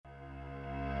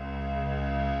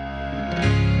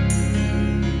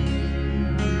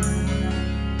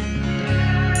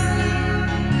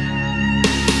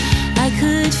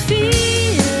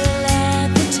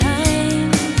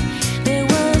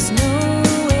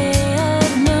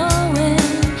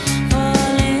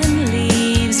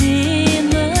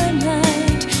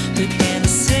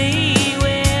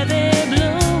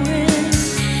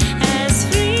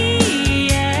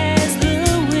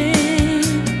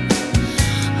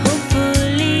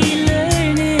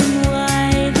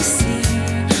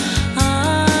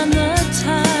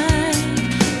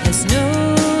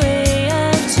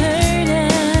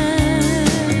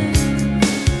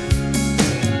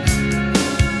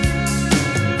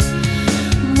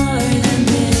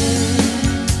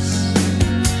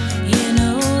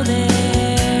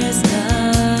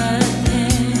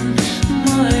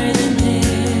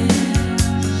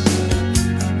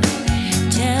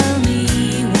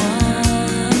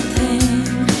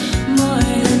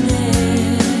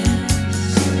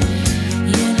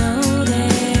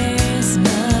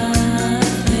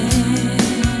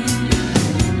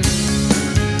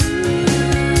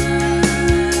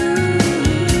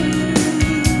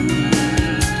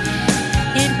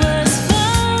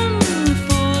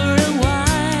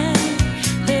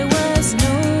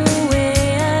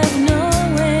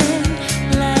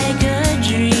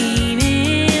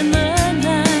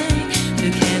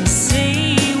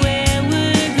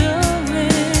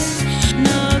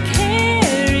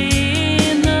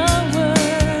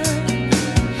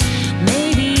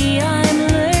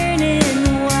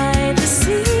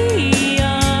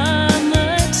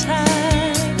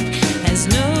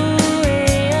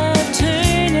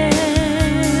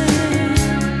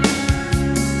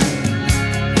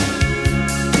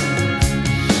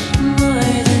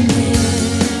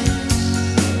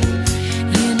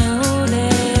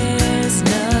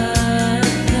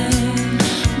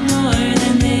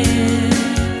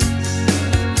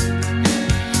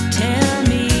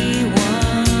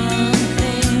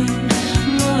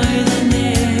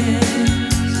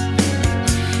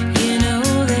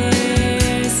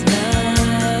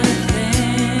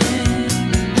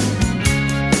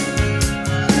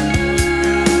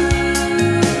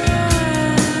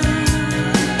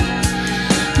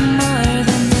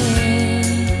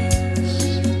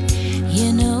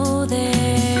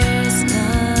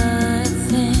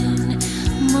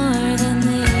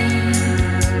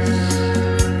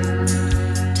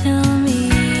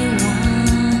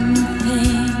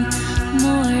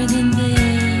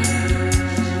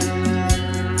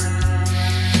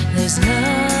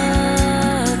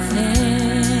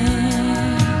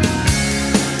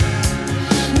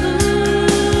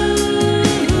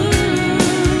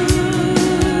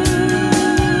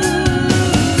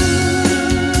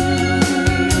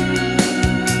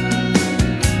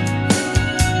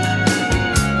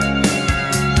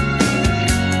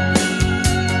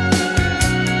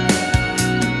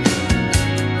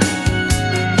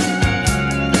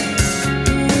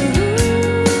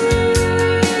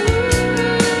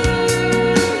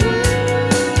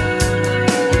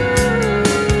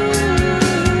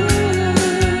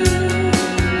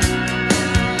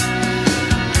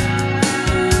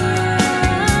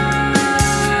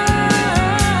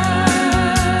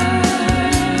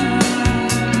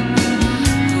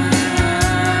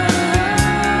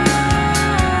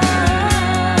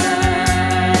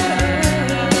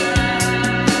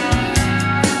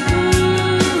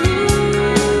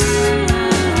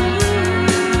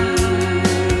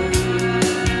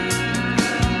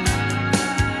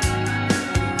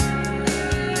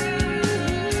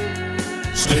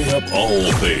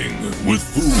All Thing with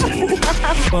Phoole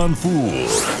on Phoole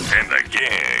and the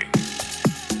gang.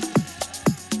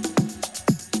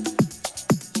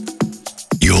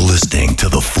 You're listening to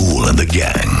the Phoole and the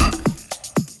gang.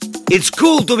 It's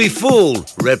cool to be Phoole.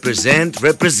 Represent,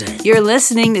 represent. You're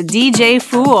listening to DJ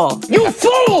Phoole. You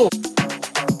fool!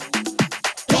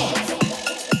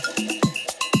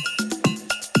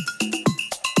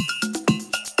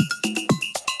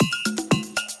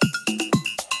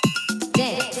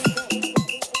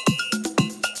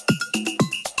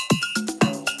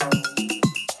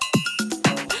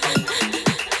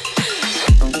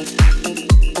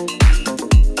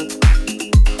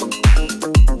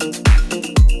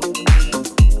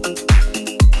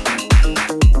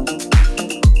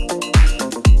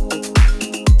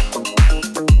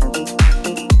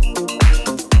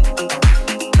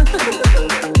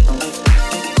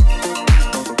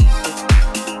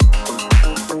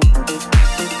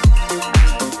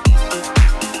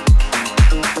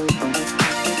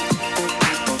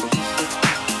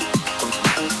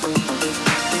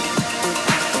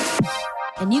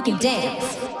 And you can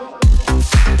dance.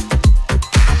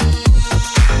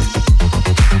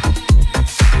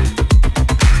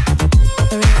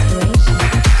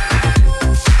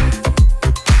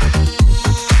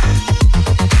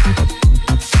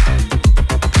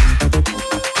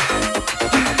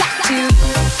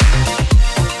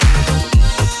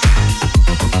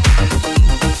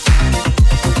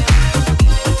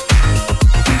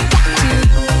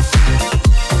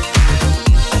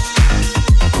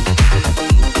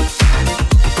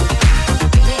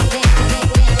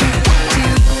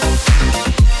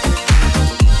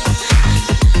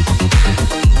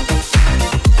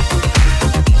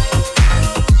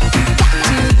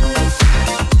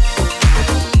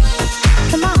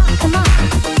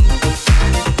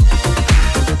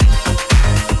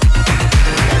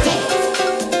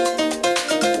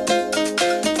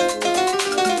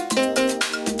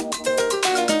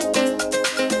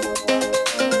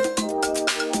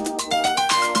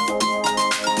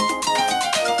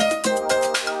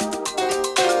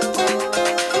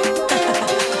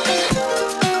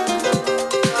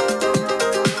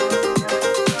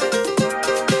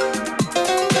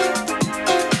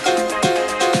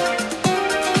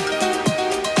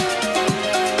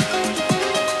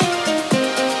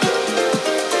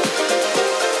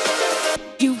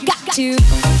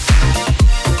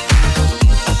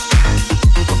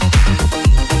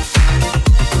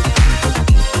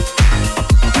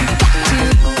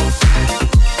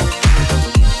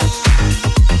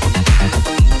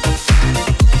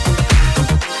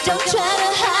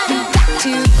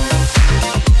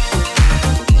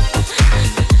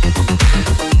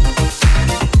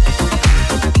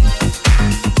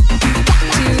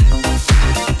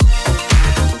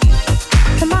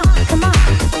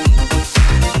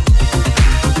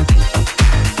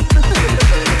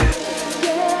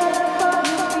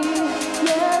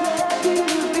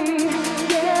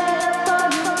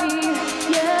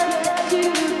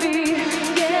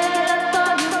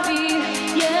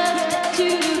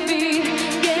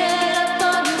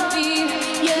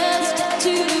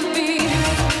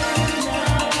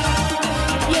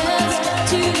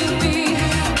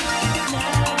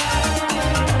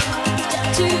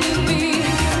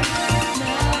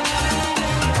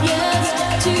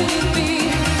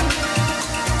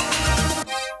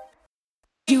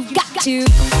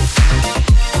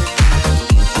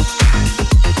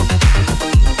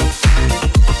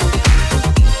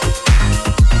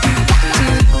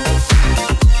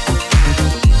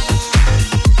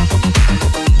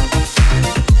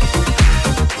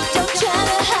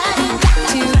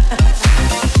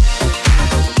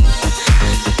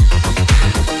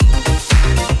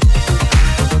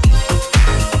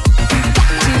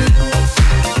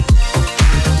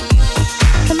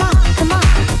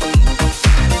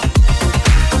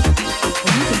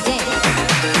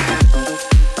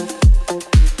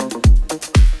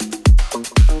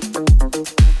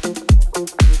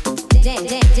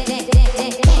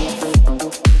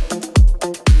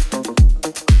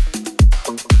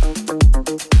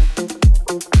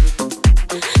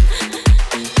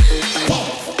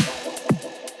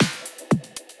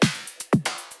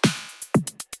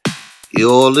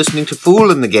 You're listening to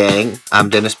Phoole and the Gang. I'm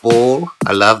Dennis Ball.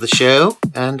 I love the show,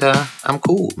 and I'm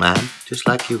cool, man. Just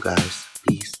like you guys.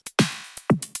 Peace.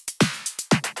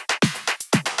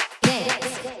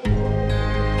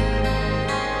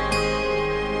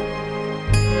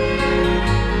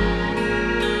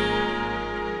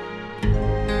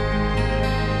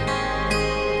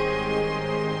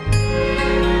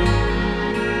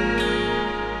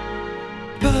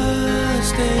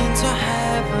 Burst into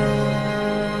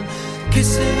heaven,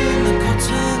 kissing the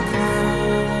cotton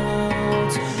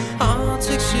clouds,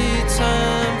 Arctic sheets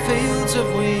and fields of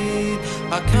wheat.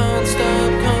 I can't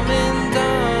stop coming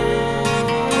down.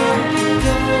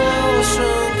 Your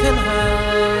shrunken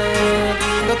hand,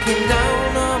 looking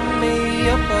down on me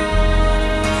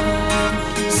above.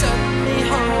 Send me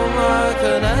home like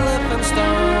an elephant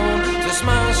stone to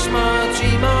smash my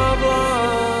dream of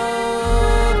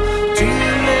love.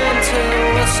 Dreaming till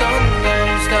the sun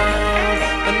goes down,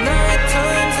 the night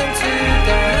turns into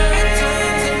day.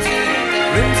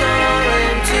 Rooms are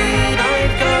empty,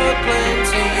 I've got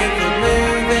plenty, you could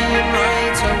move in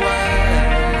right away.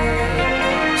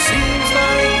 Seems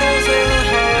like there's a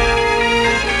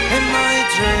hole in my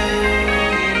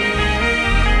dreams.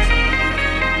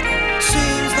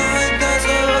 Seems like there's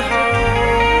a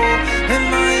hole in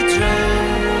my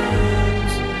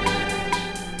dreams.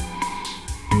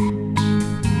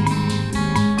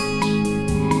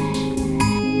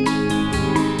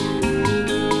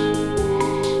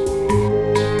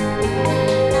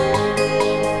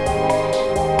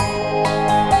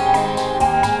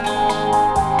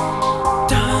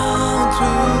 Down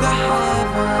through the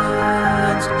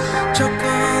heavens, choke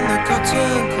on the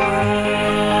cotton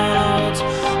clouds,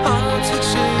 Arctic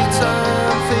sheets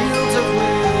and fields of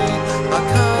wheat. I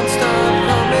can't stop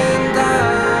coming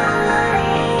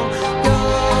down.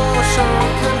 Your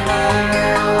shrunken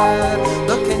head,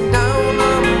 looking down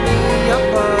on me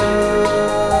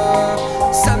above.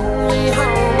 Send me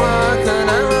home like an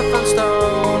elephant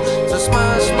stone to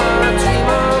smash my dream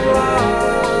of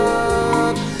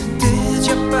love. Did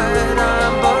your bed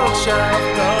and bookshelf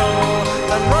go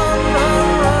and run, run,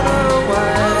 run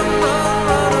away?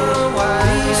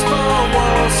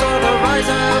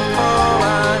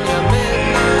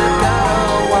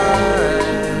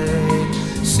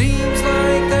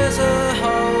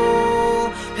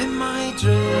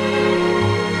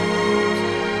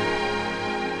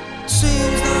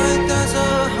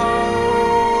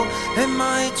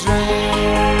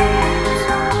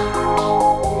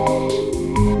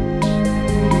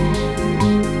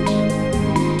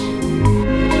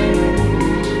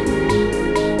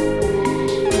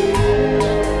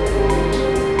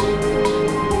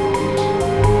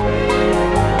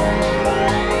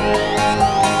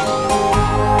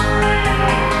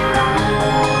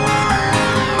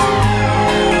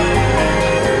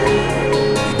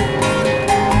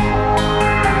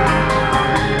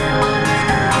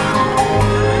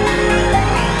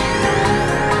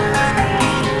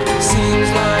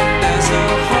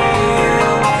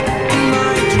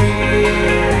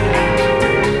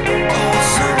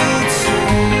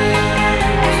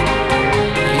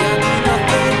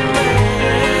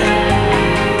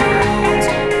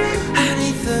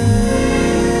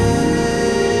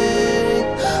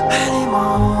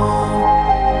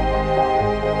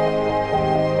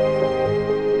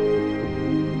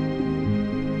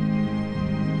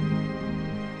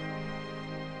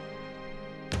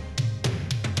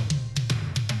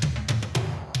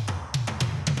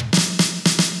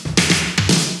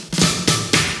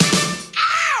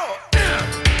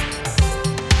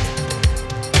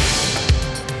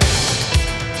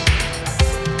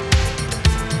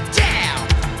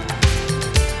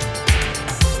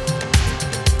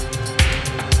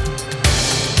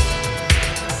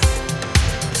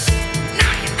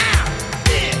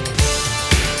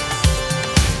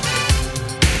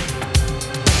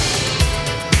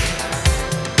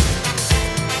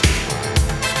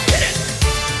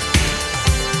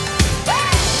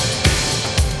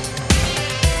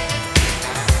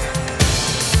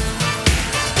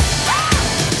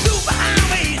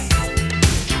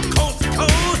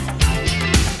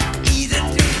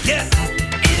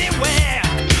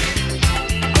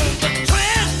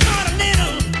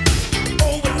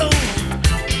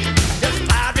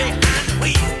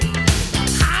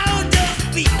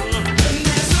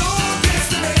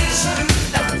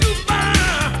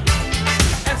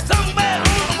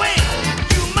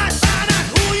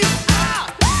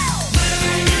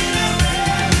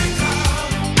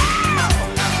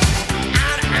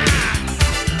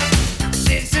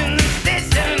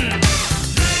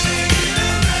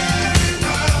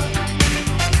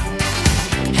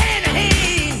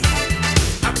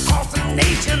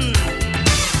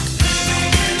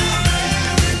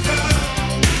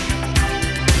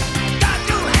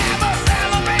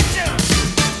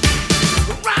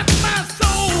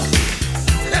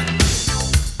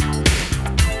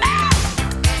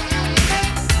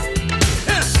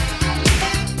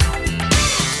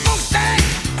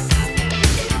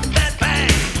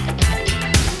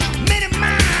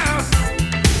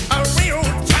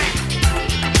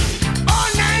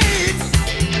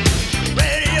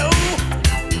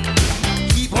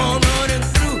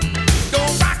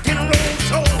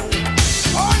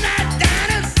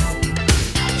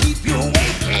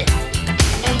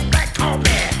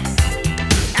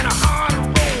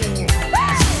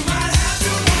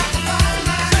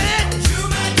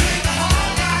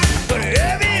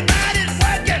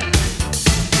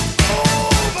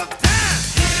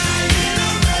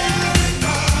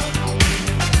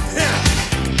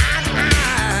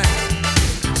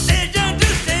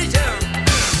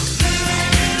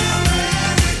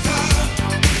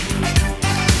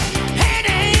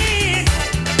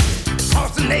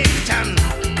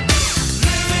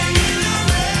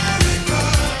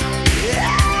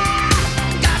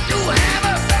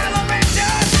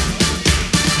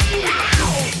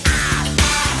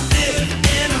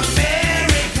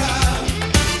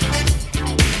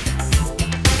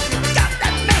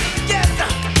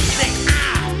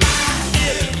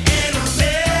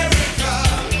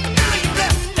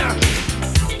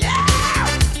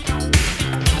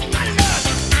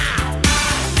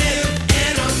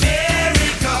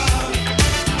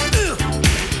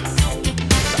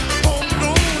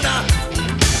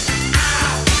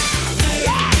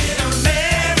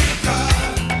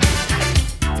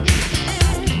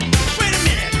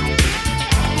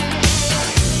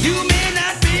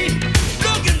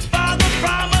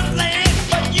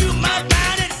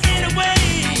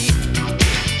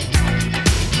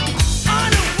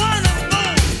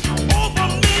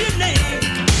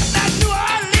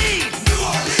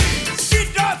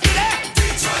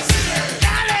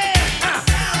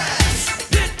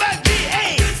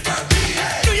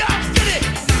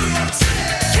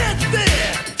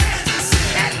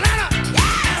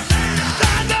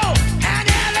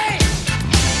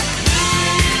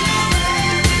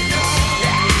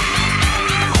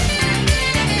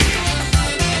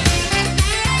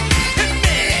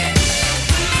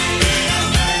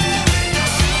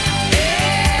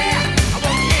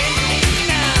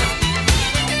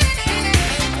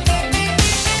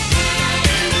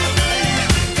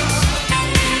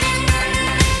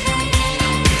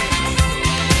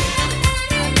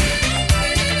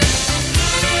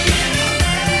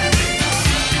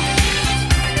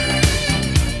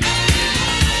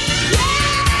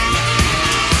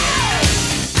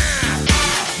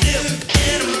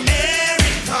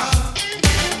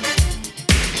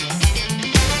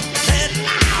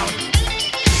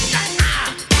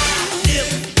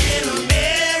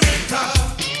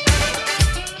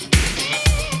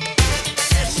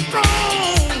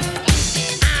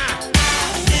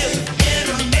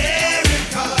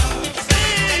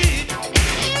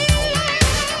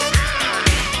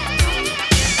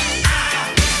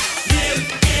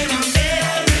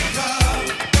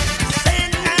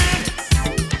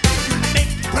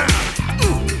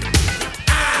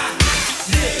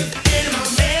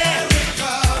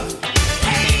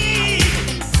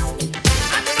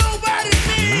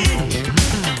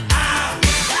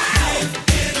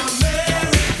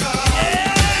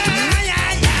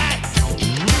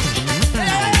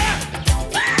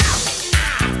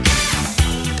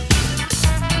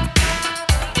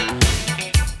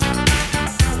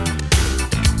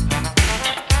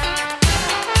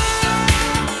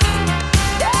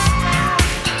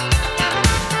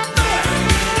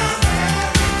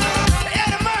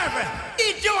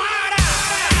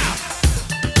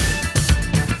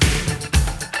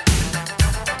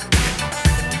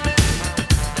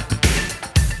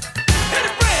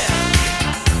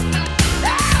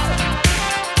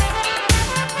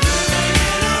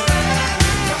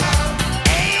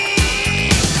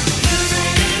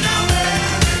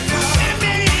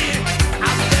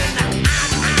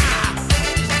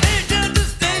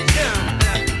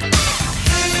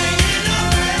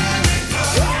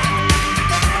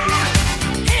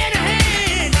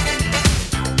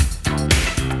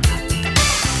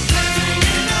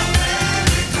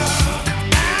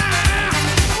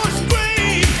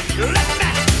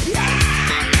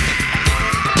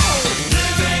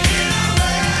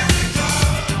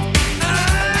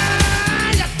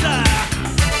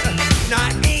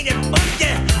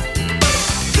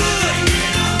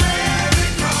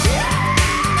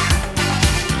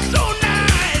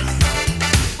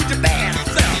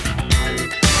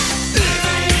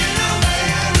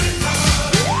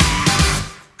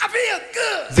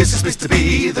 to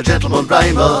be the gentleman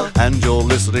rhymer, and you're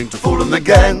listening to Phoole and the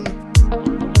Gang.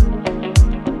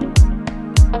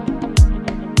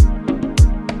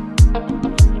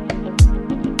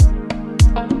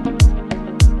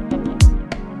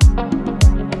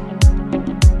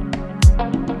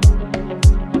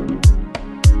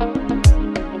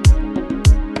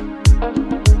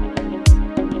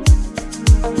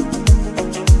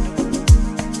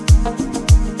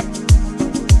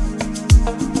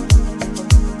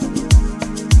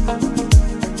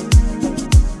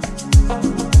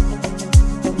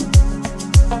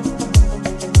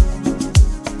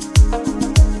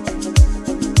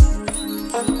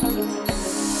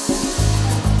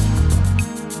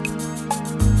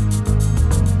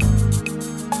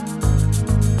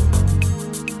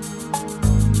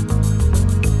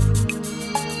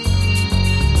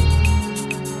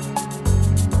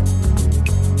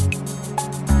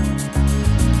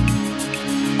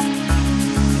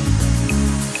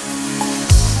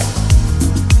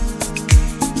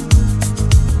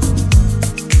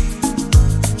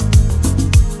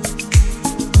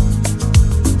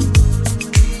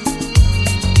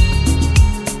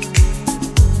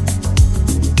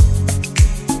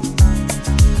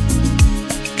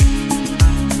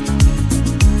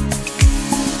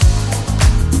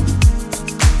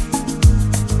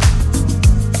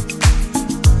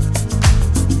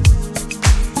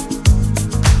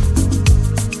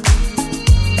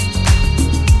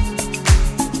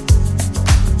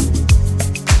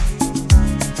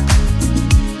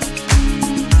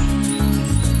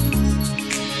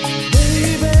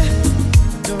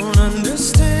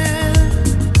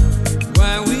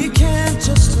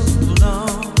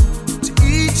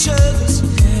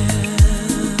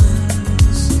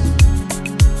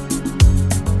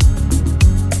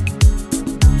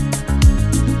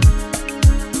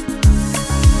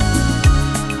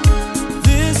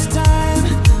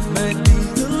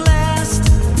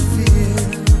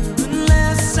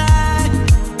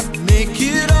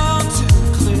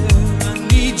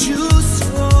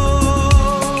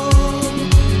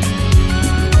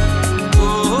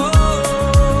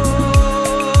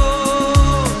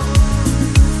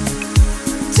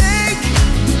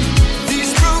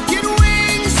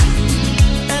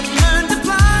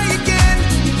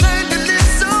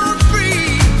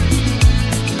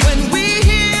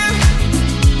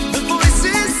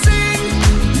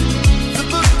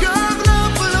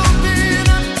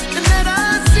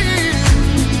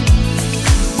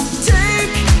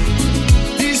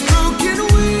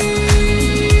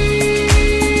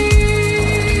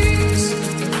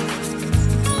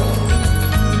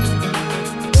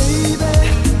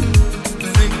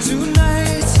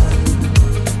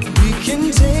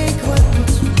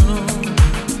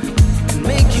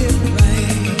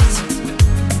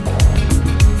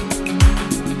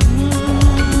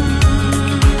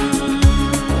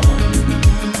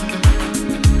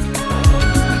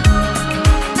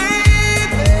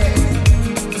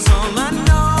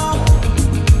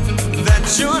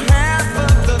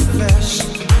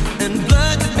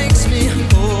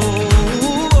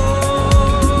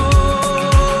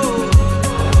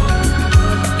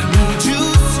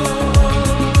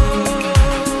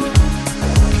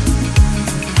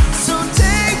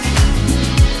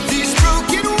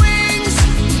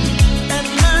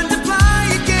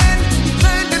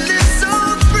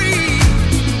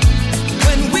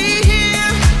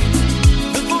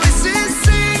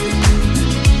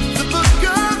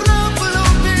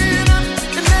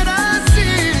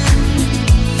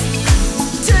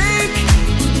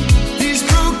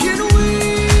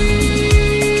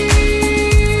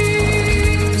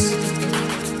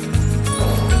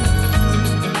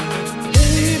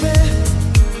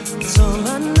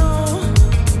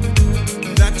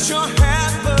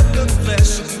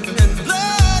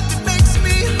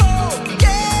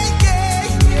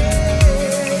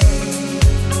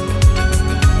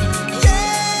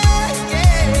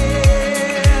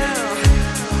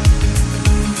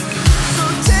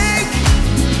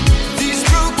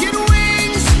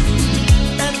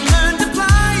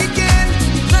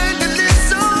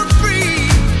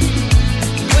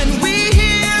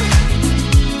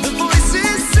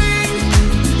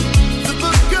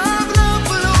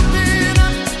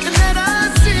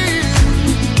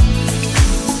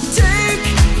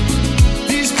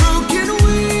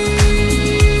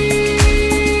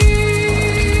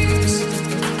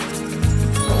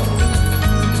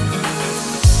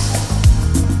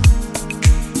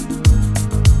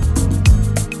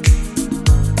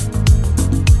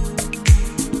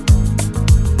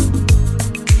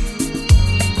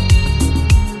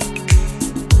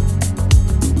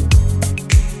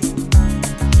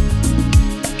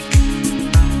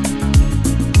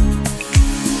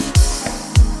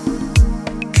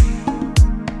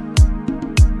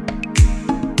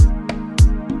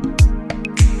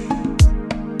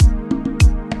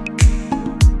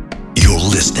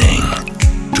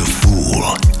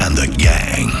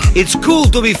 cool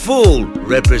to be Phoole.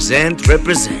 Represent,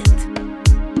 represent.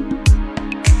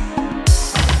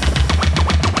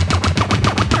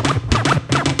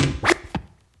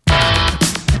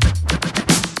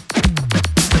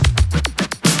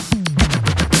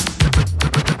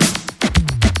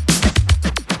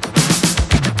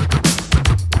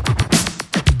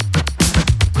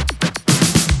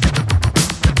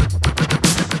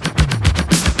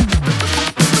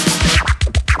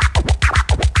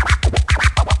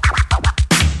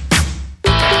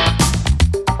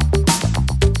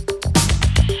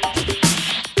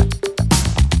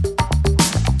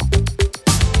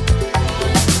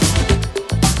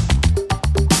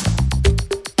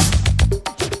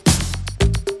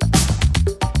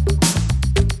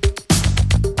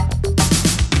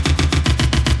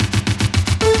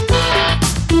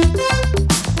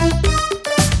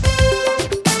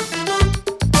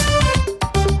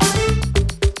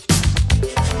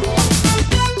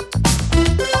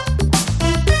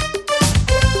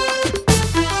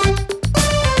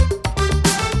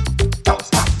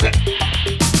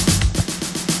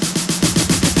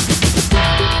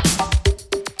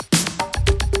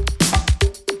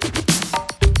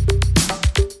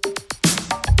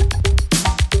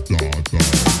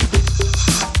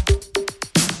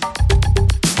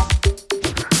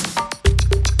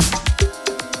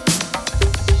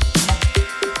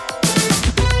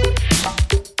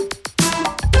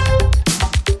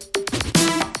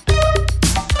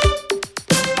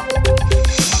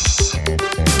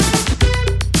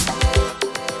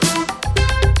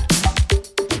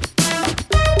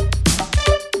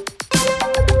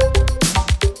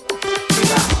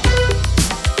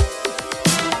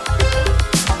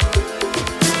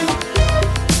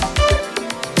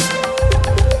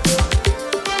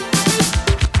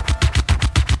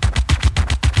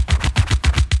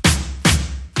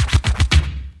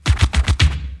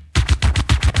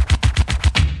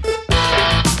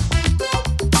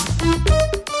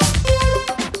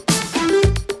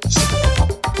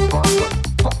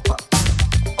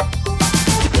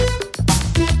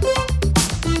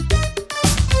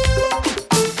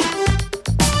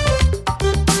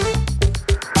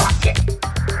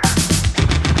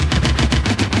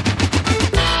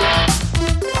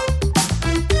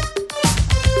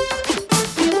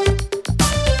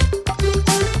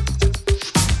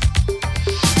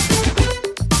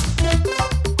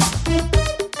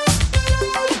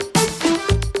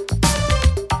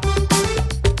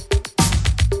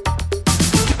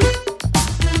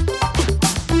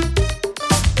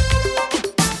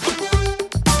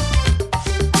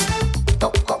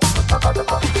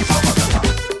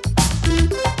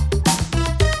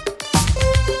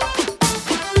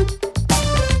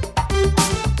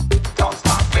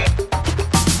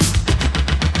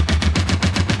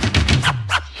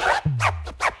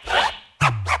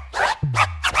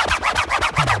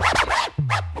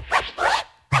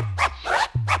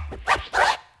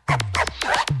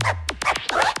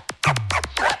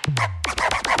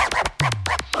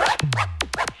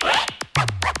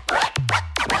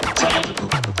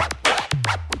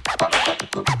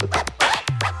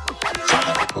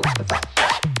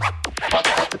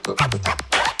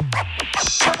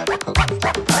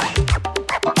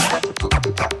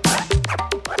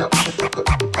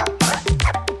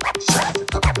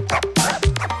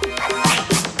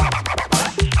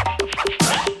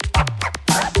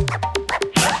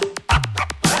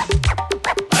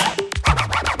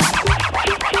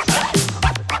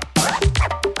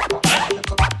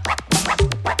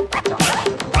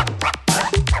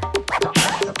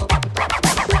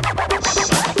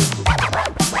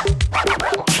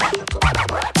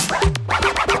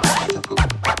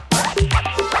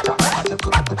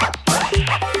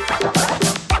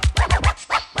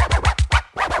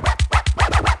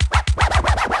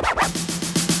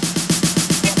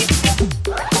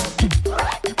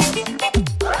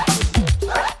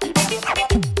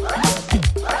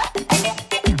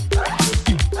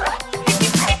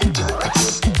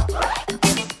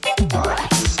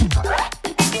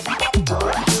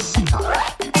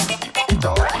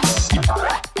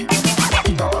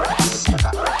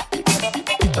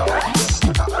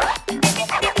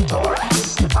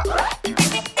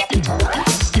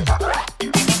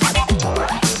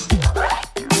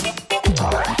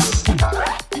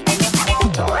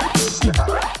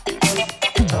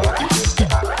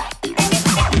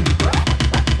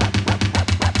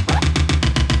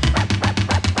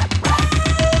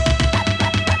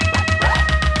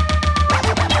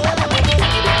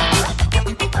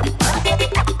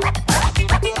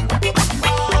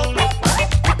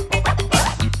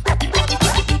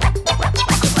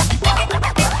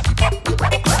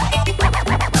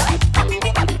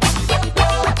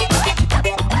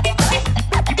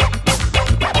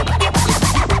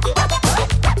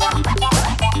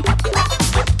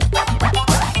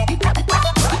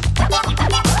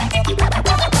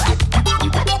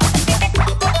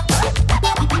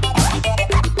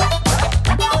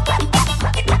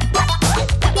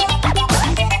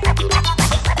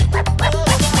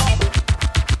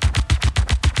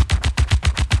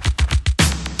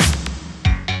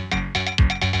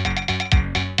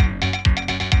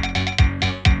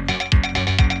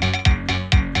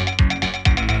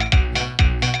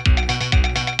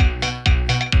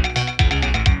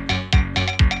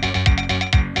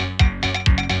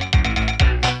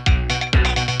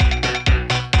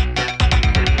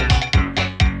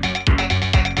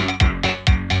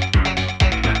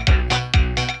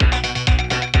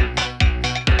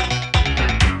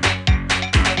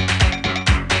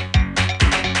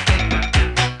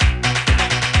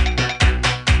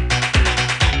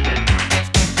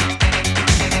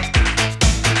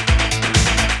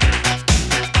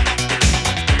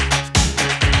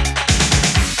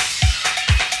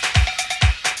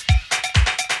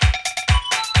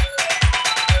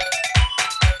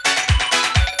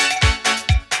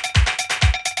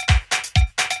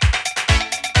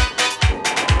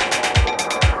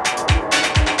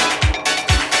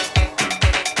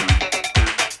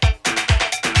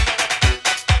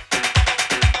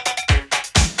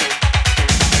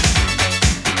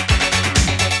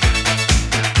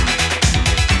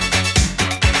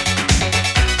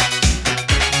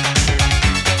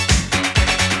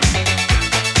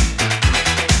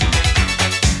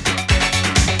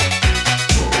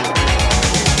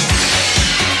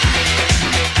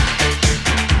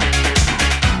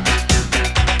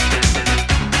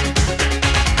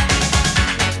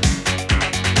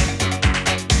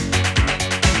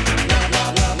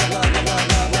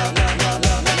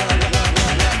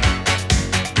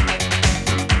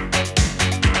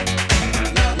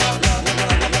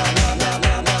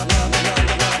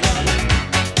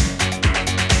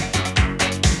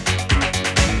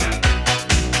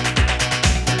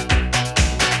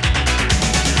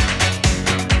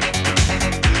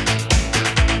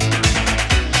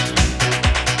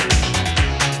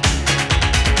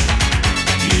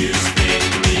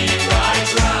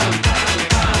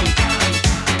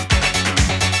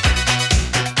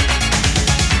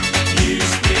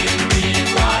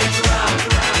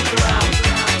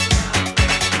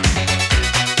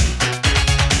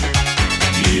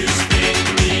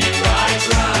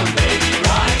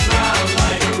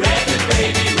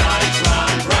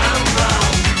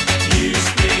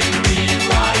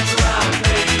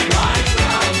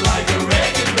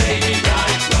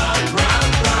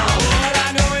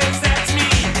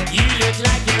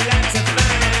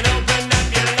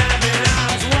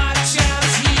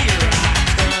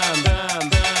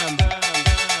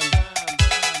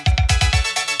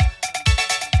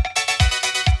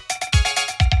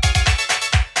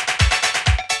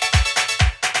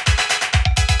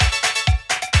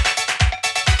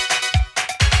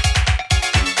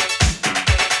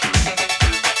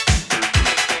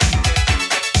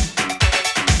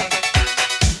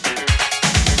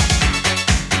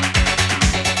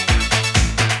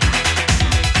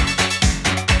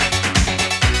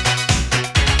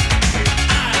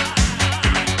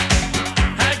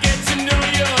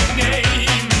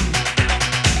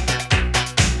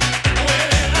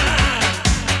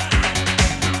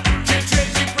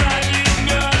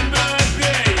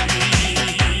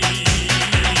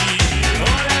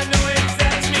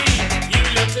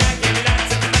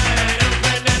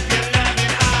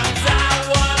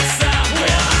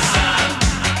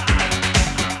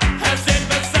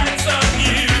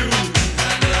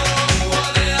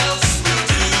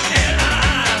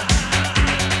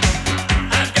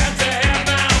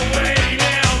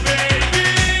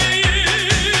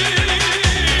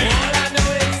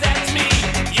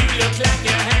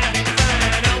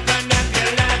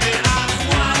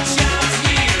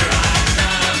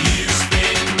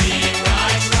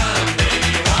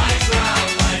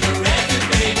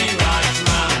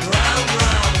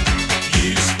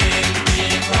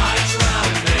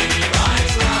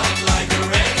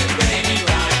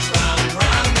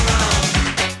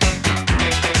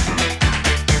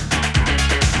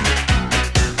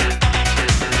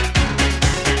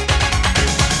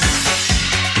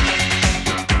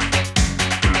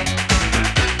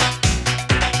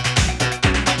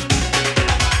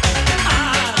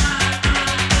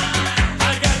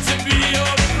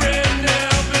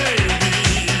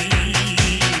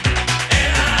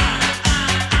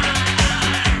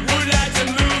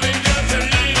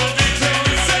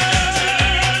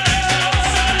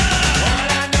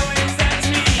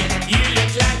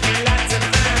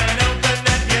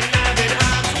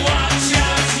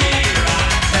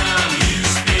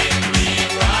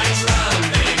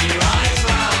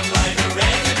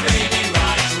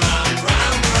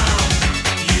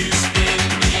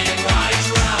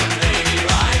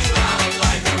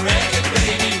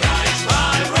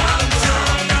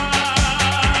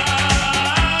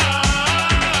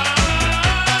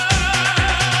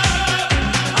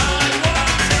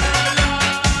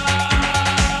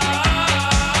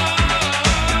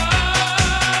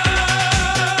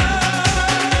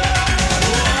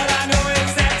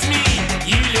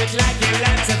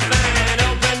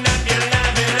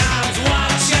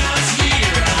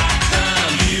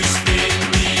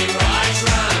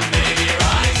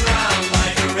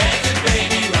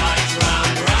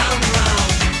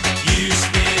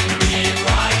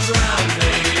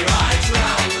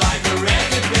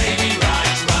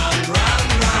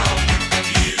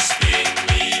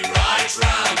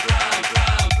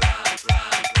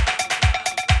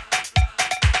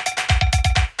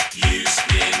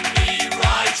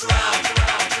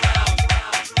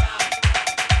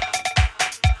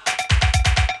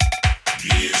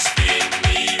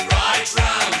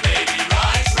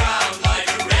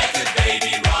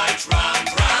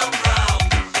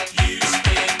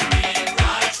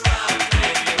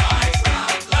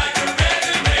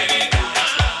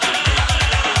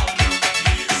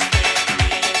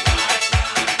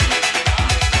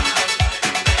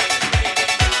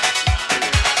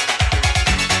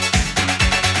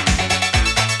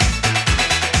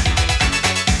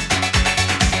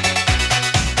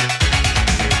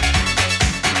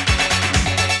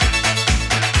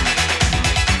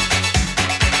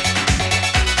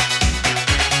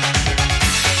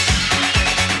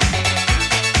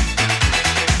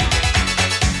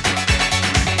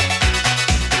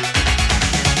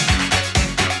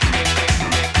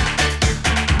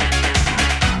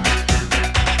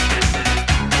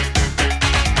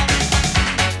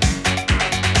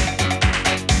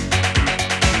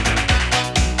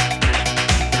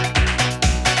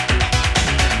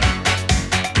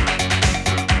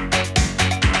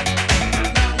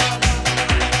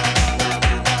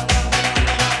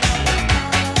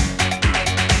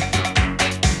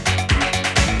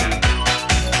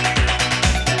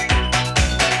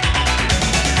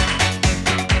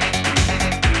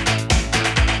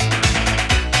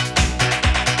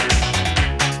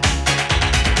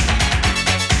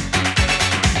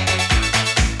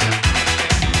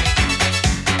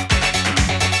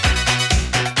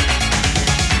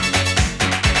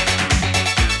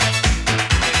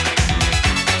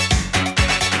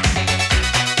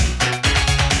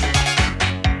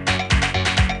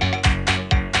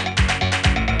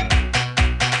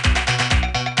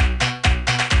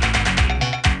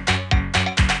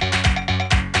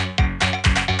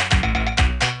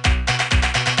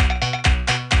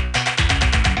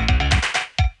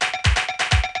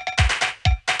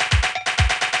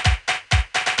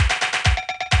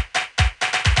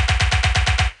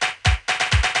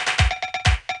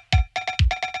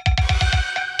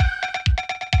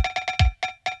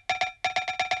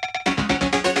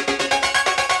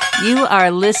 You are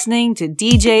listening to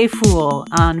DJ Phoole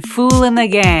on Phoole and the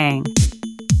Gang.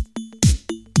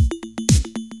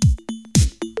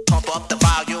 Pump up the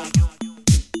volume.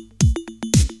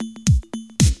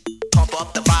 Pump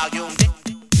up the volume.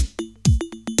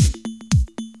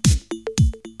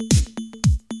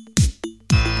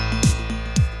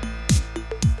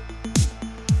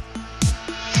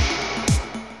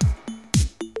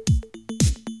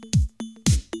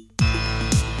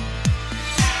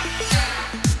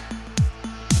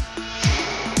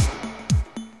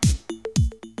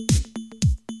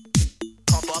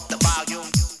 Pump up the volume. Pump up the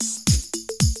volume.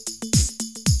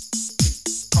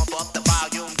 Pump up the volume. Pump up the volume. Pump up the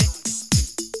volume.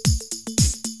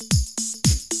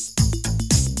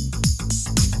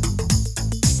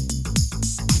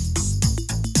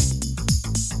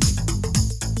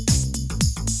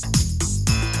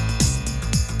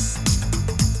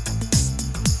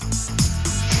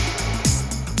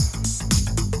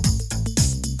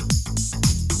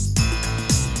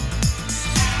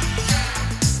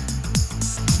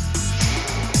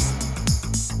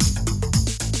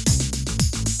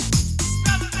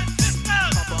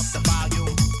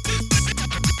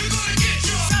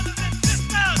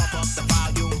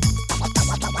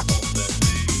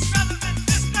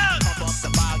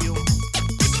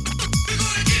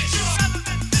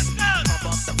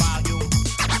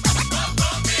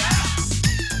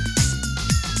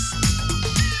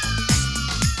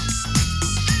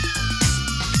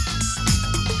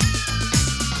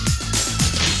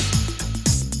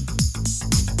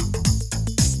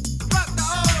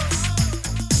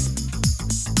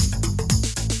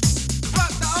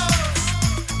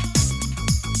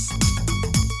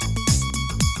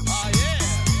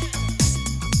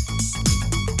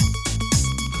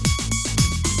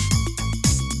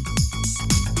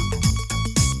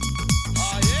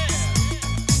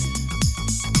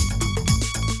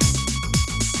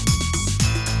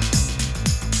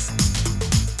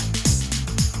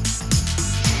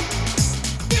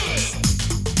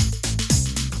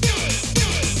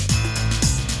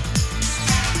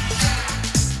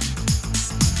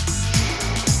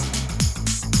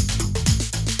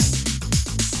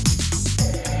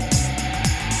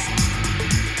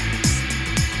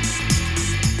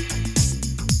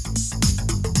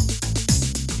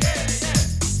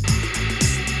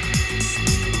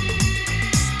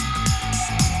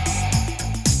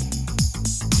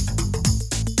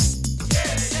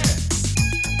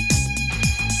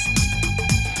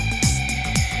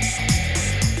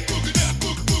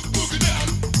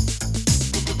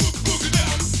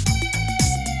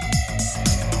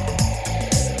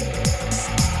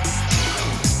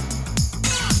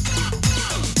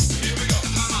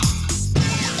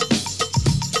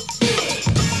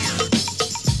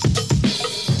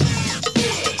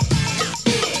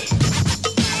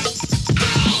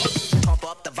 Pump up the volume. Pump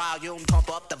up the volume. Pump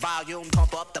up the volume.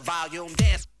 Pump up the volume.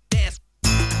 Dance, dance.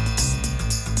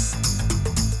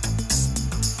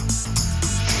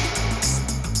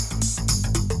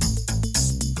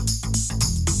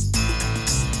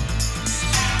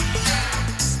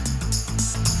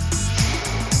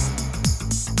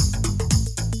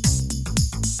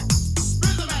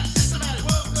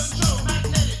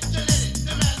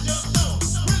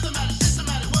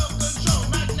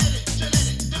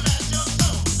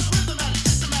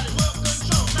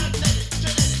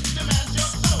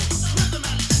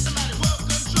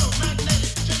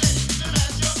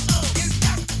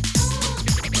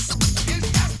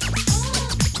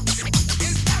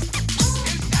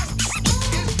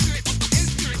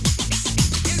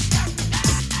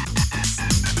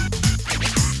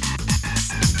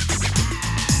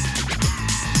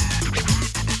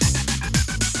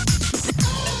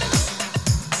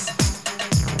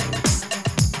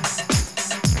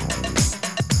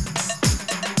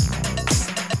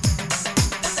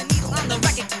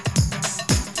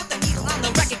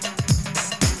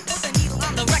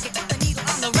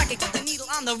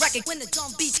 When the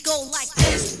drum beats go like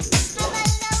this.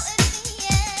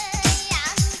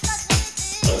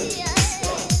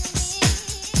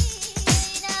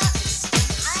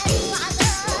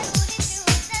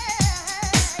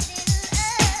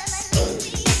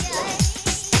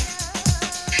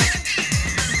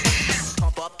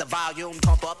 Pump up the volume.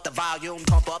 Pump up the volume.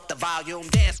 Pump up the volume.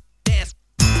 Dance, dance.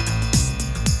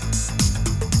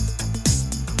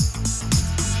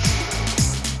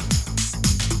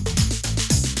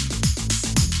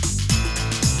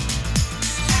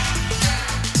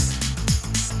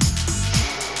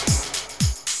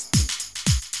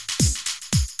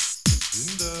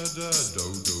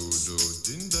 do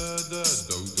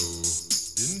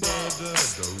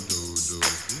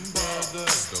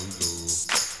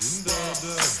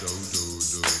do do.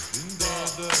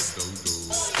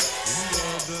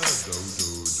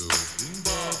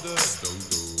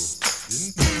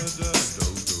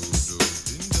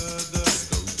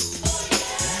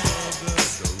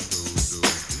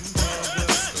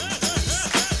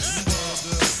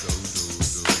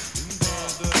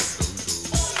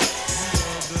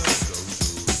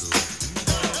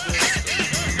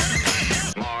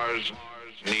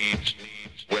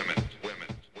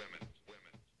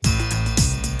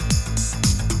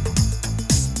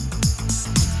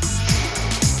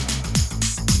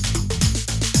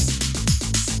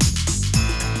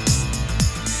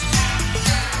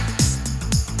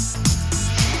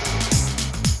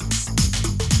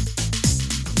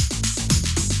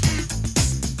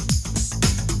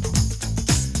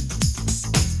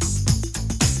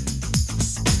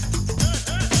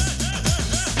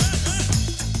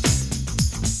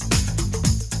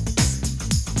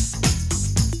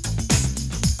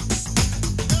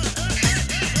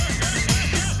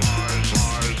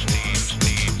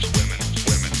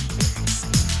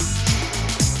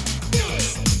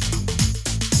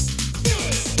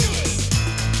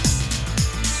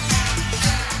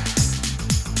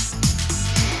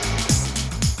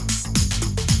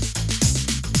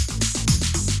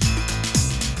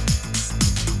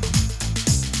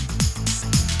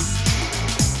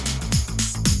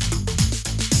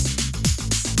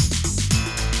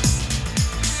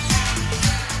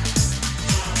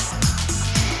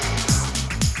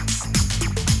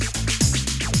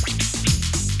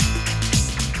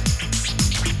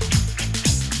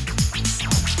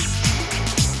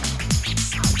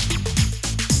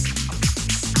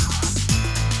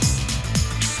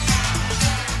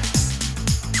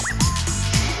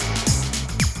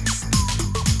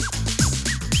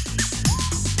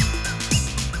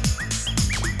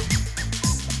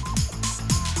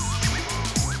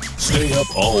 Stay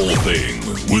up all thing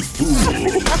with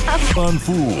Phoole on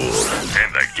Phoole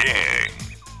and the gang.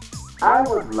 I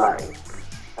would like,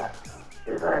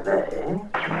 if I may,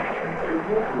 to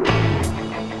give you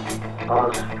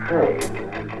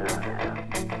Australia.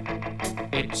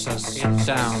 It's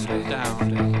astounding.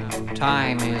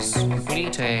 Time is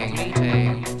fleeting.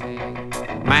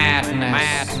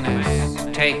 Madness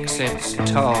takes its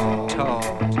toll.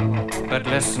 But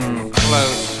listen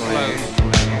closely.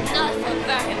 Not for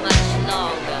very much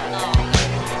longer.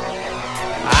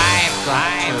 I've got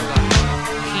to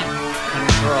keep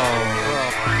control.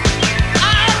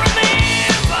 I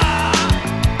remember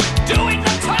doing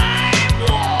the time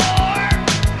war,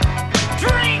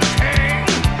 drinking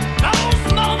those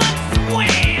moments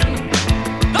when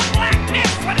the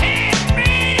blackness would hit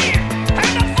me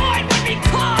and the void would be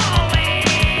calling.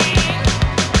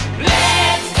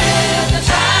 Let's do the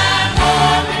time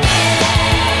war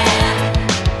again.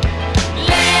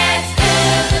 Let's do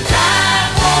the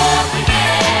time war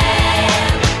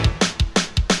again.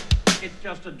 It's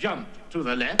just a jump to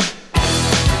the left.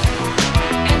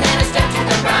 And then a step to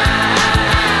the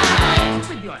right.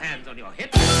 With your hands on your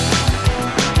hips.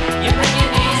 You bring your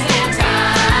knees in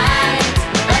tight.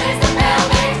 Raise the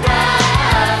pelvic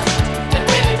thrust. Then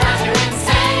bring it down to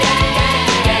insane.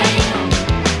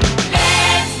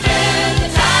 Let's do the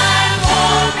time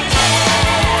war again.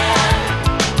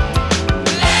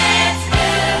 Let's do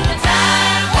the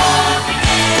time war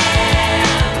again.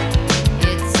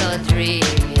 It's so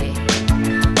dreamy.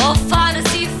 Oh,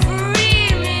 fantasy free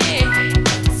me.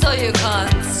 So you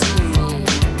can't see me.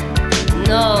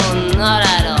 No, not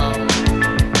at all.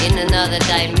 In another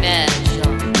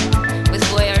dimension, with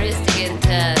voyeuristic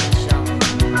intention,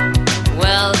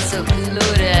 well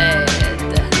secluded,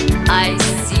 I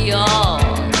see all.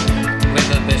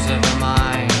 With a bit of a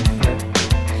mind flip.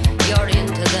 You're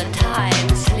into the time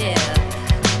slip.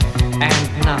 And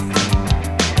nothing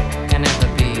can ever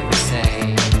be the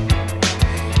same.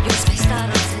 You're spaced out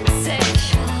on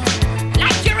sensation,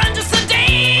 like you're under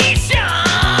sedation.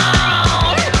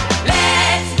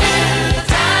 Let's do the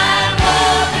time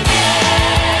war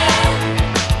again.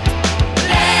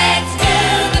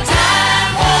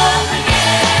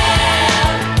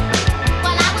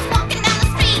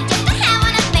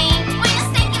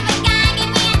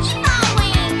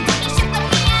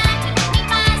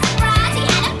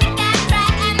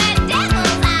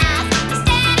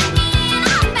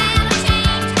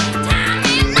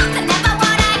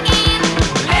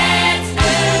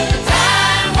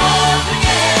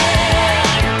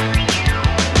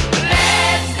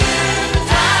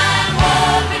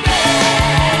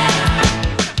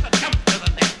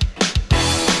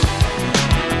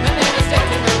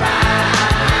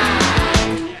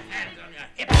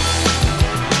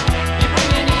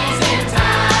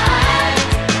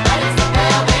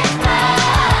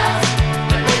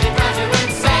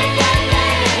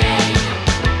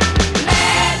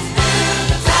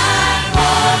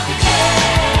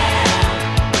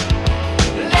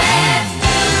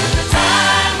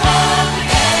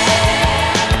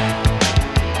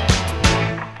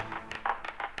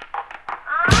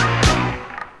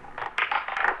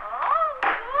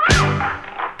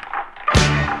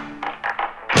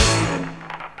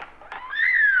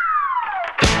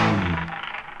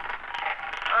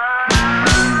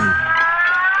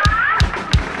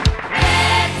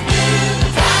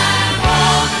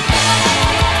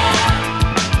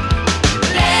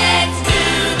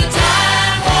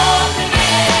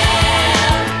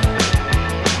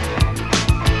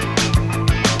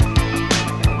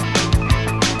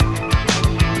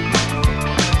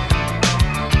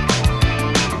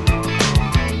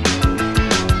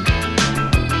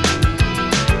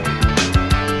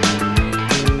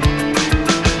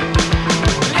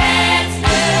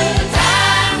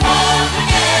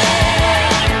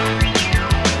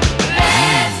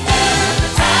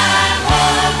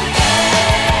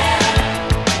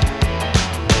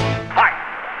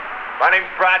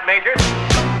 that, Major.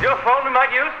 Your phone we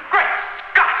might use? Great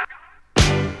Scott!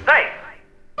 Say,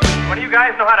 one of you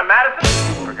guys know how to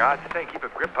Madison? For God's sake, keep a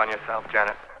grip on yourself,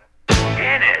 Janet.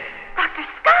 Janet! Dr.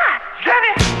 Scott!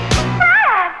 Janet!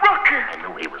 Dad! Rooker! I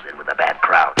knew he was in with a bad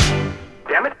crowd.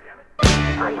 Damn it!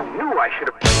 I knew I should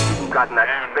have gotten that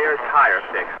spare tire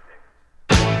fixed.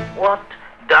 What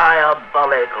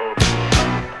diabolical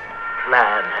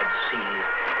plan had seized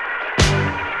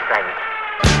Frank's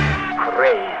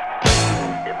crazed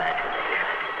imagination?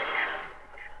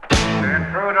 The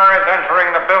intruder is entering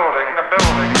the building,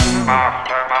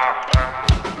 Master.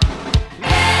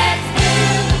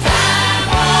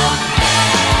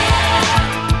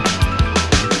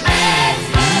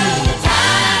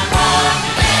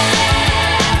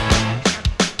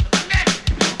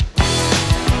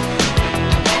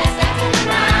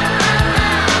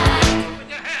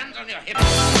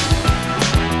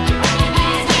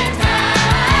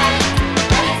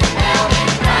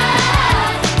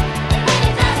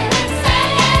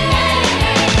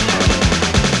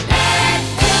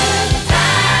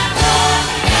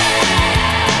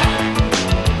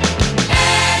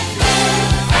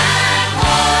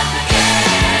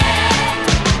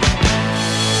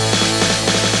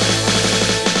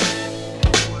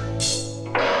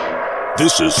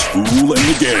 This is Phoole and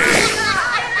the Gang.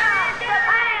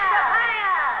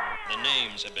 The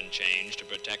names have been changed to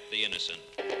protect the innocent.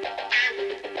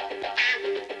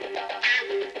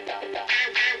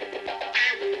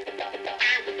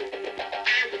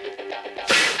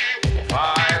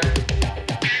 5,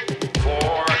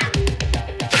 4,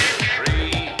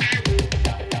 3,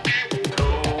 2,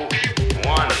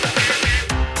 1.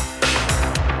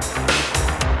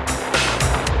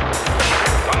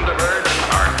 Thunderbirds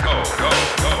are go.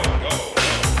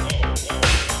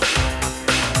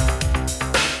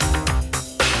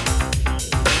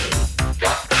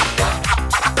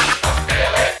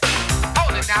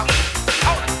 Hold it now.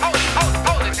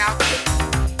 Hold it now.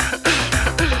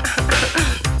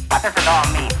 What does it all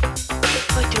mean?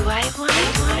 What do I want?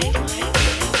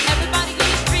 Everybody in the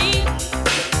street,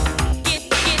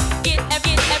 get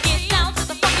down to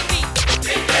the fucking beat.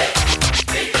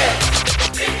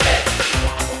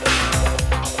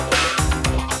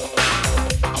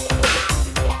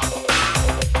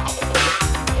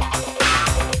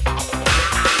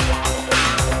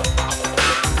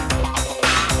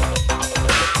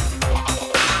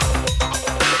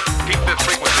 Keep this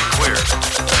frequency clear.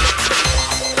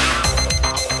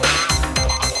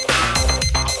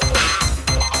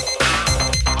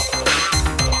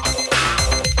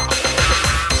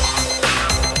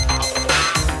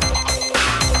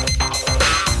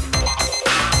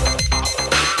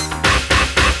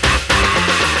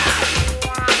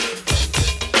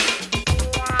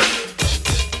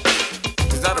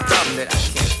 It's not a problem that I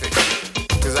can't fix,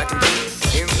 'cause I can do it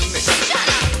in the mix.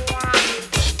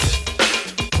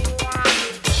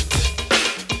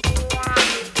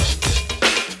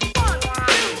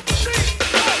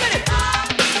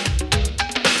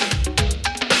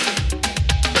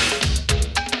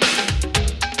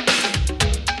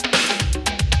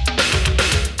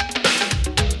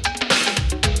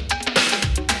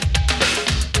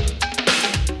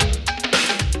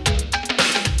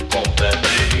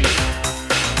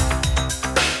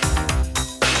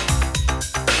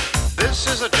 This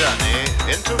is a journey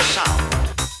into sound.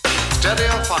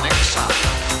 Stereophonic sound.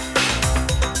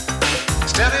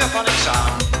 Stereophonic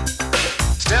sound.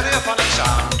 Stereophonic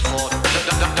sound for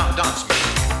dance music.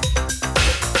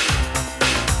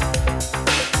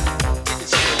 Keep it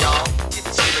secret, y'all. Keep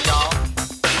it secret, y'all.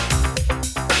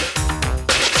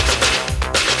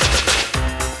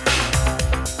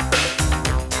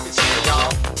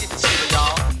 Keep it secret,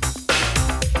 y'all.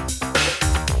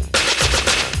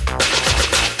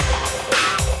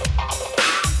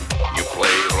 You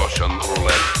play Russian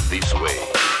roulette this way.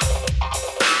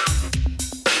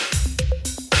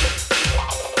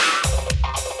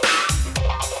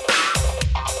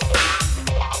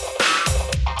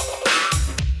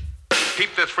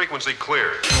 Keep this frequency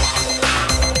clear.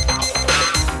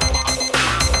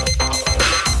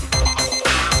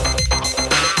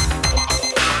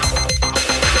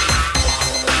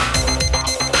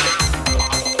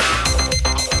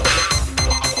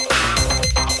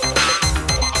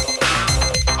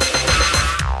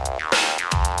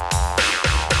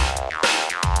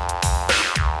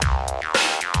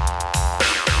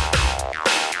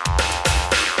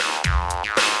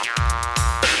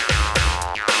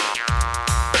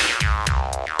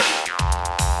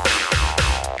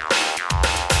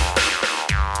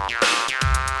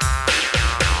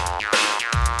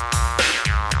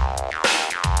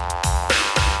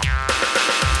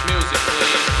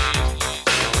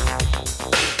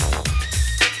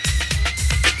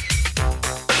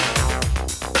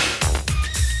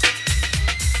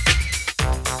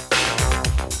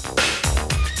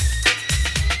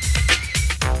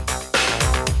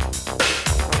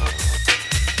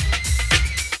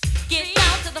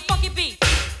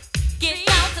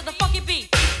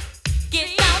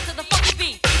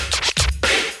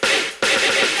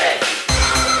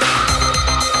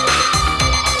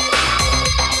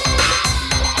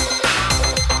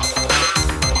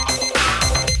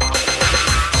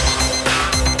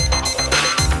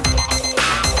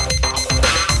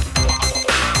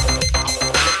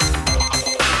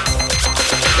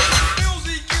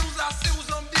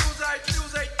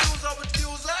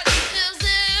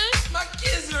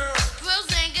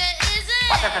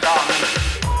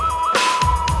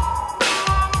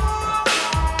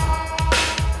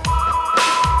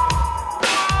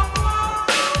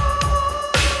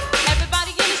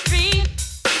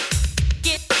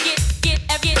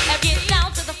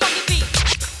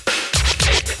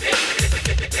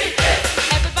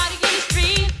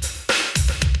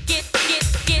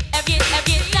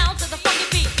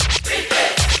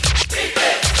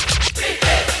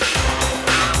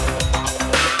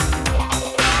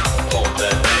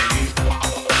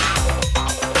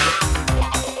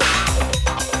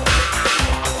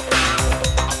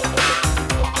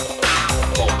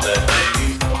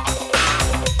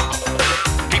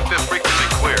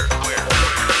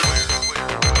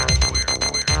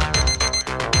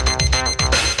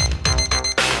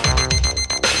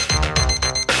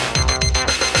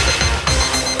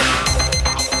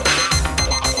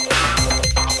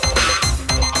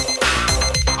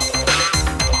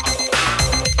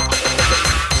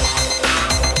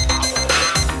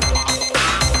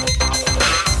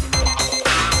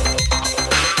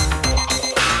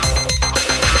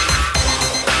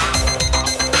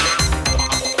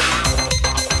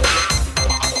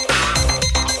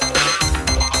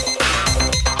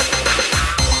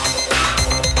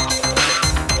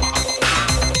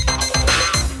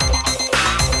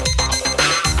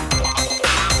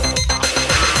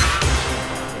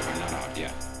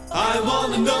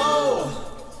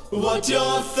 what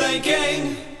you're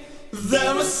thinking.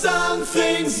 There are some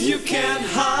things you can't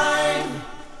hide.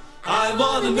 I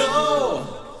wanna know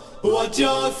what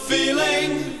you're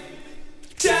feeling.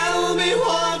 Tell me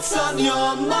what's on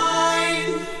your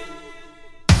mind.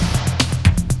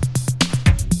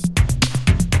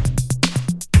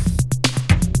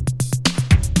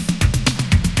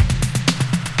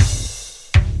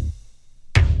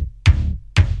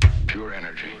 Pure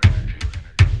energy.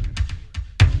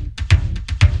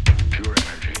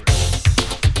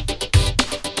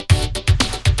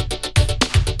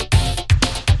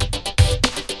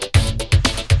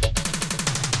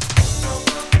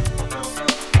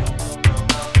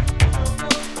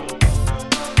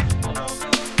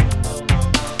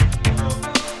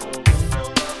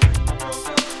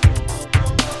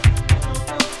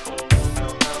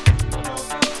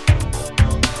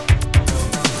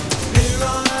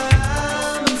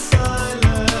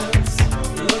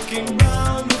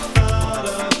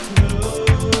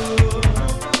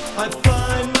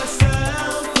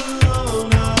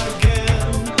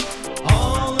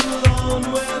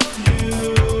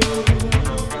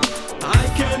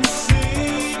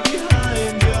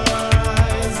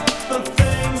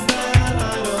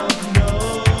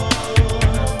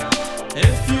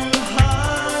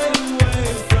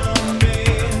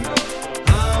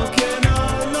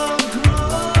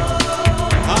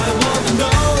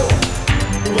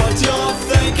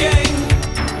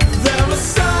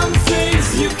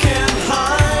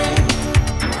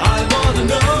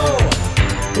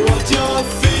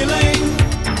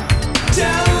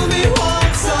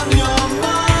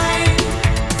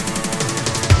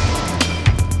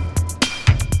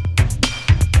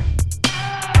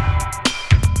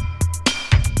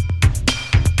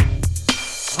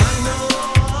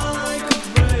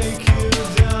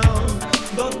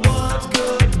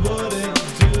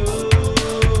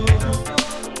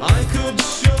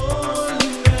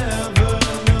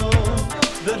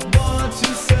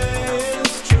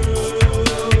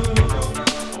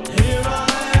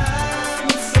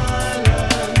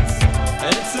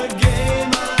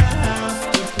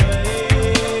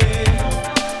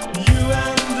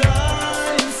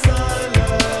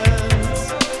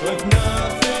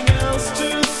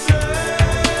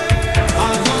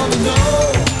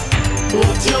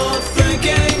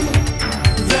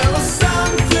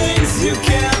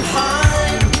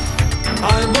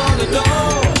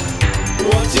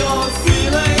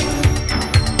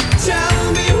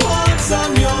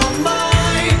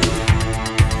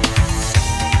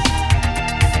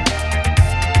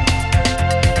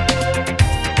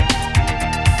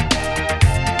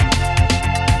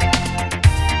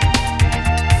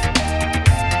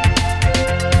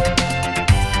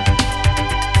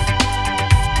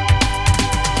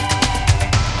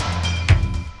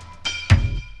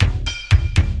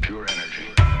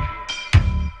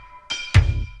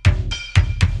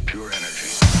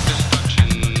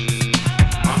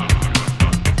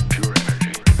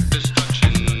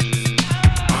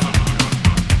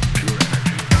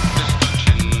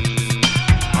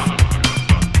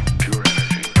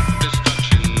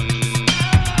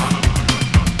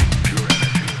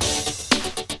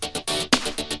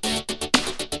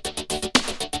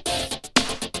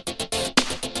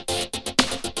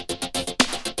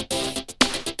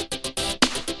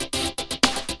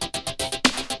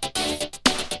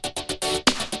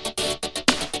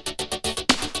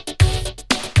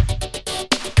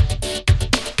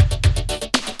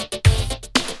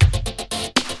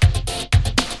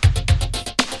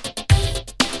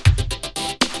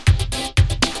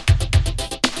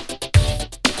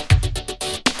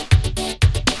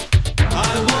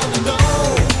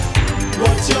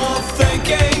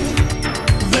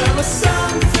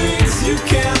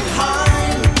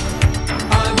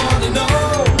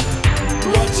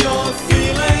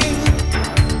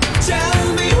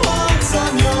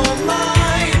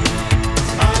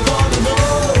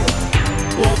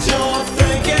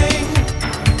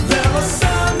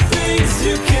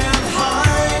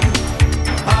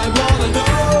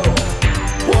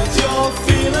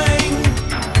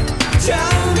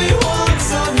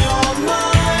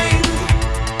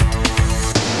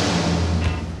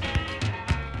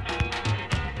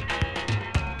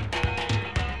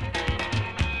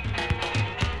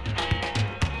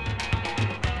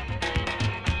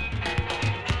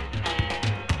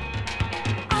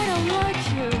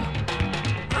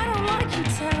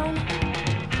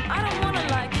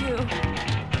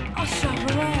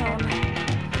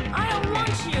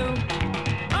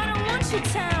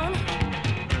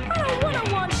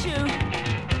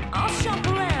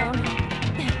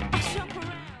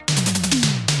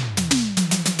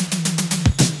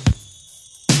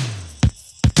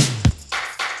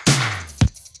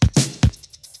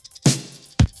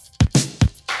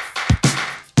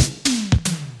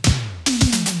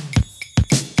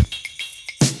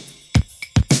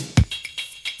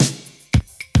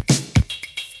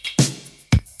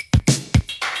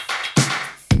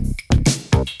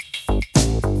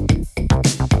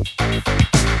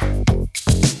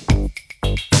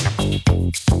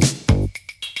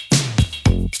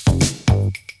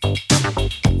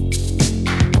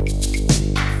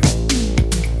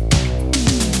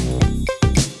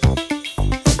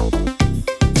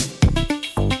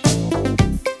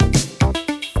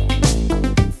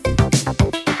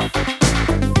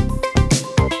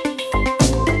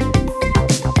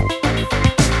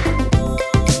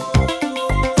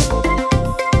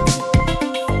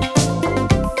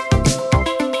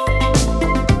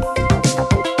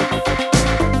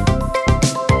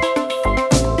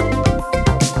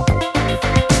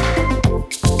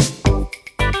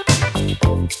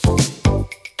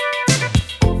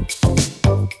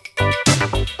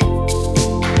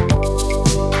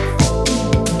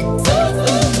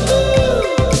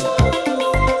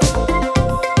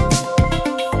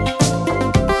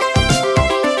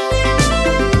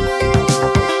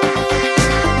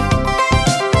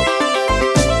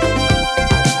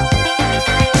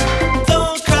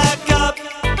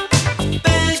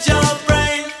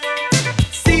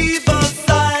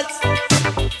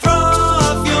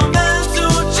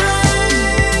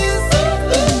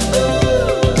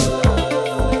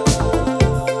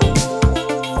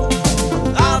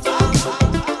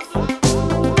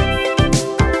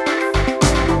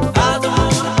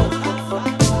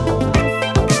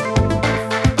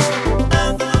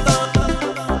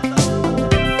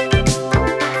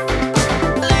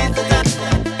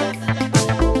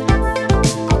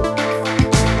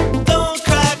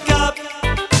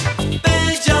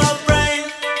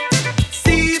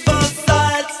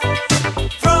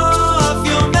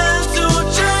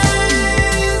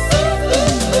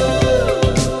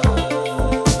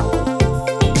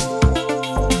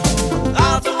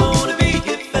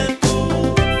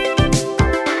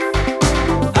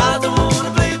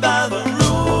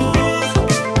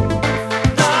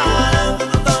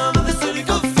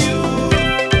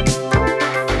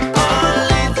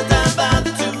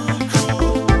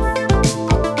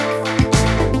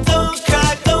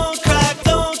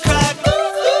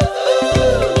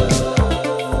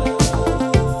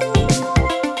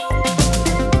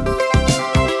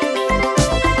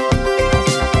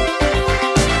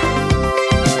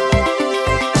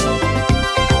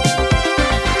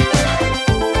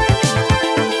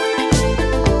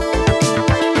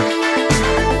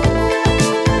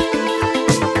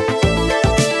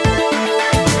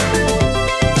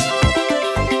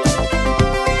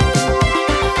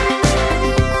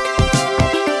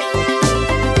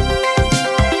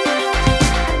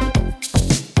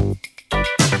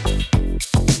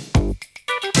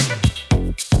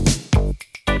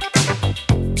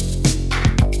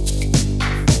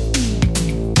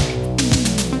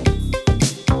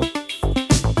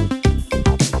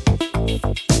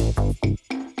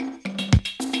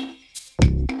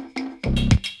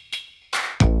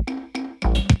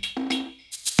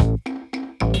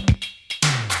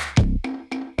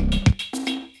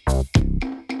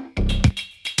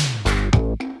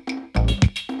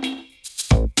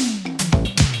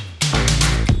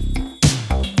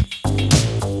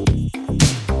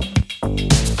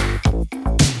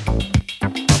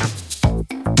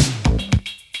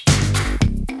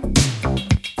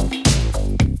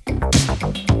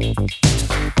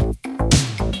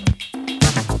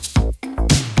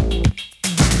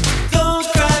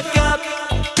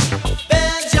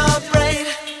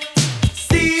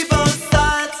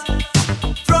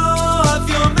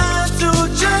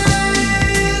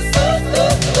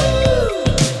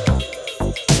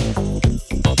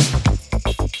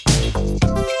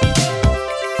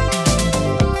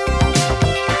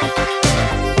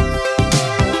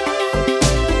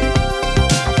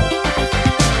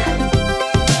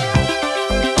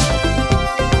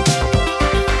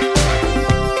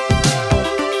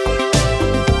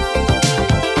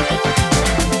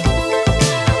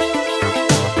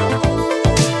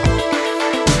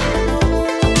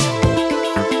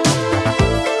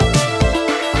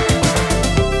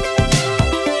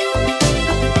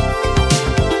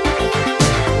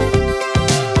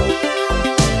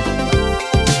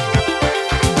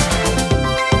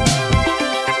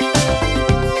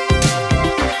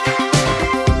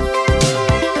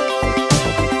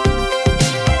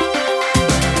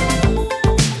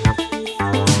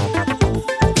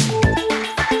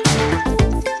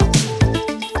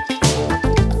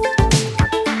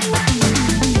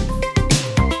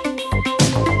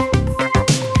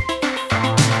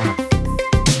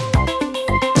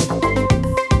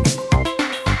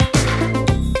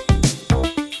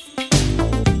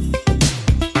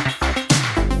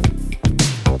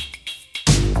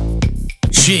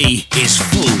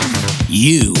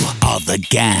 the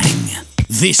gang.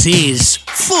 This is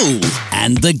Phoole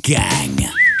and the Gang.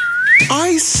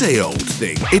 I say, old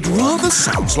thing, it rather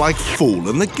sounds like Phoole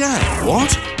and the Gang,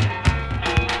 what?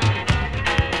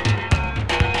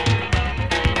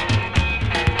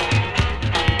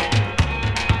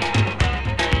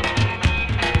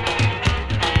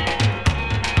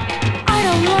 I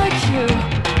don't like you.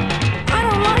 I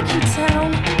don't like you,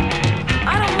 town.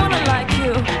 I don't wanna like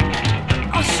you.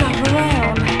 I'll shop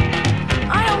around.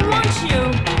 I don't want you.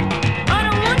 I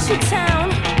don't want you,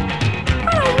 town.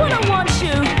 I don't wanna want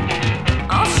you.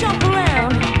 I'll shop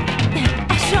around.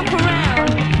 I'll shop around.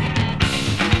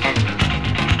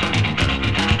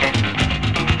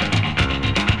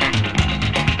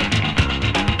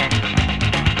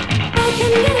 I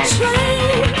can get a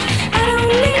train. I don't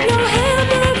need no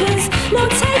hamburgers, no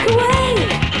takeaway.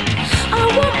 I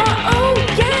want my own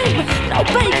game, no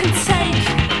bacon take,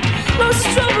 no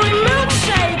strawberry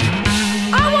milkshake.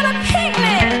 I want a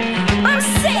picnic. I'm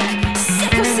sick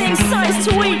of seeing signs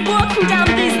to eat, walking down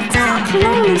these dark,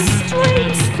 lonely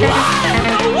streets.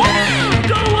 Wild,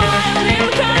 go wild in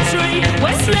the country,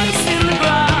 where snakes in the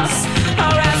grass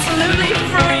are absolutely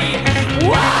free.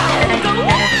 Wild, go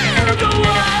wild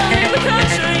in the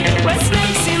country, where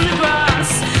snakes in the grass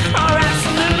are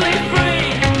absolutely free.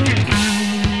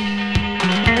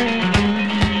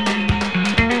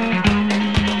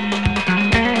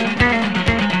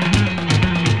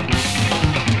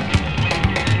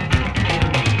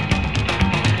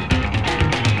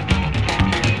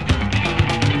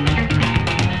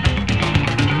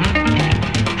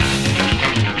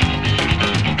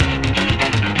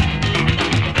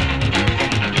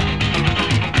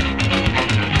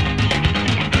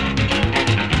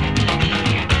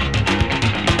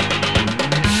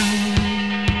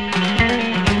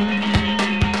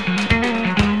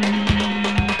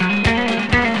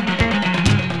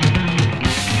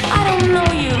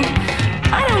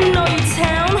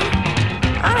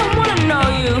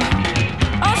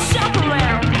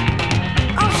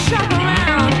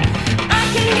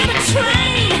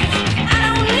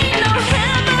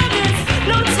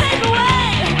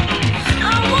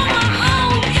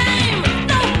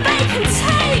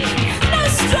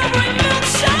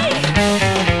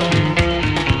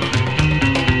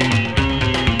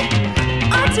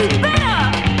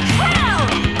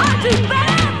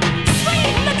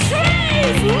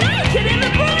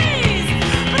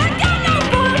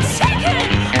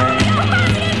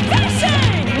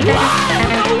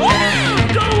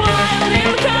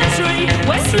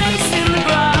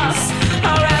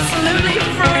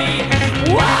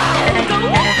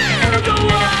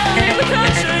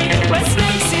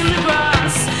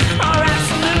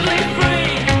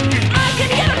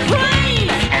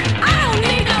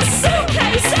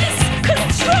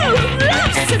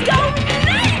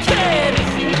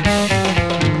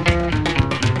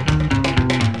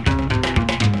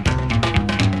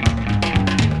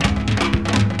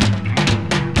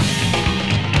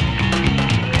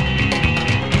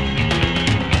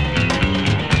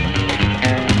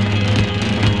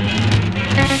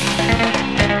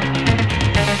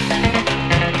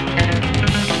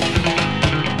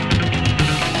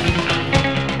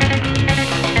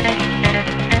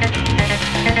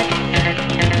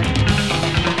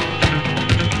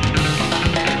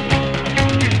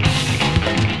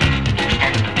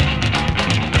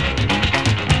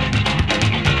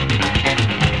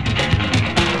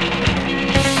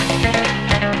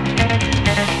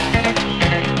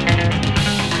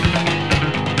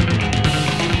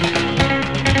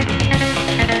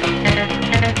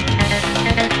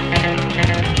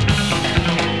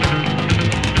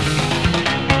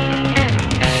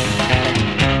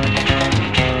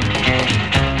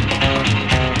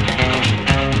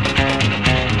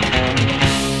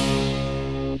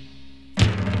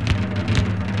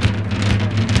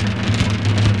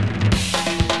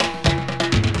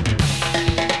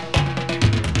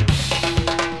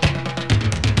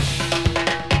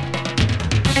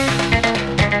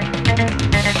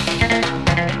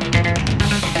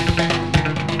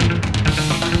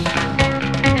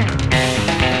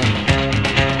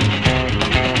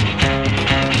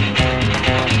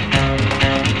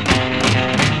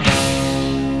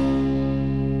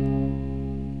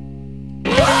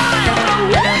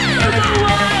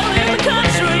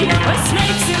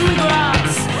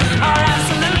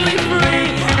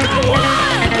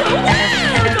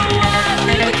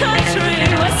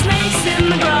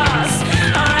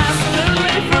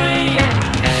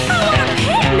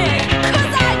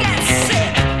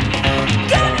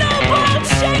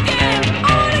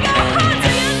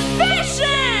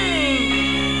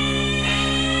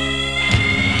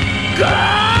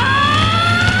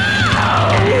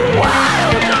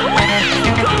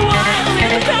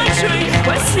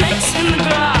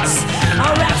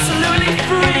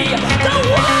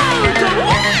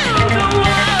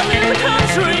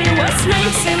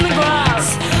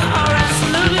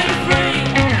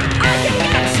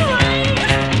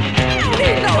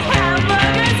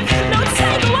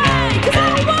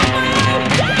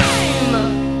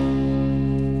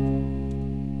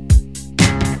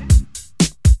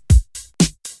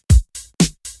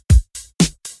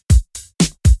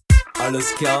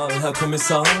 Alles klar, Herr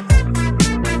Kommissar.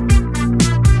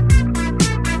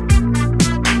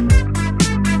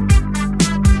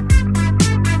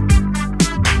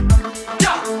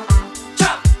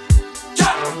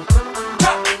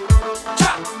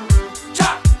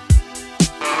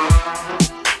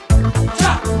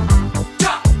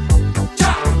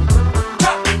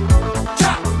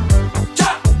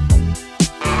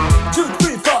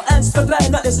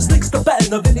 Es ist nix dabei,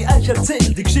 na wenn ich euch erzähl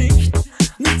die Geschichte.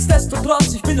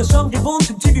 Nichtsdestotrotz, ich bin es schon gewohnt,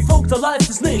 im TV-Funk, da läuft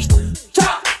es nicht.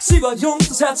 Tja, sie war jung,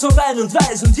 das Herz so rein und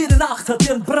weiß und jede Nacht hat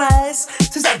ihren Preis.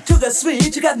 Sie sagt, to the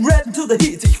sweet, you got rapping to the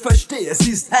heat, ich verstehe,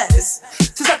 sie ist heiß.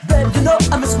 Sie sagt, babe, you know,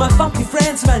 I miss my funky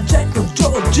friends, mein Jack und Joe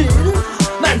und Jill.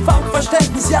 Mein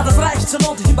Funkverständnis, ja, das reicht zur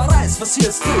Not, ich überreiß, was sie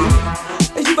jetzt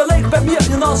will. Ich überleg bei mir,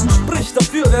 ihr Nasen spricht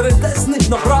dafür, währenddessen ich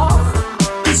noch rauch.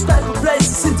 Die Special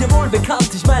Places sind dir wohl bekannt,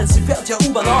 ich mein, sie fährt ja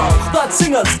U-Bahn auch. Dort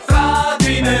singen's Fahr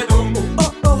die nicht um. Oh,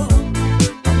 oh.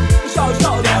 Schau,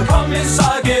 schau, der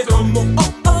Kommissar geht um. Oh,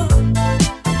 oh.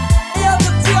 Er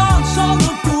wird sie anschauen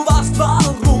und du weißt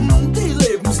warum. Die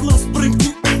Lebenslust bringt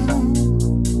die um.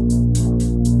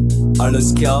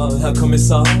 Alles klar, Herr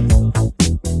Kommissar.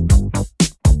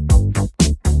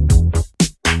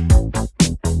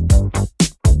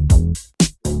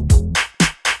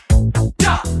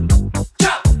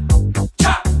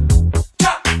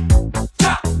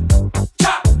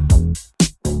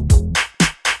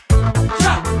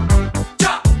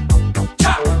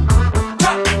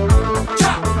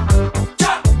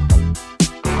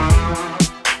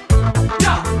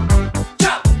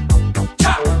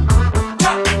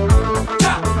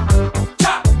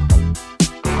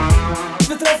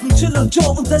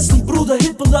 Joe und dessen Bruder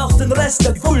Hip und auch den Rest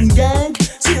der coolen Gang.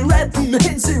 Sie rappen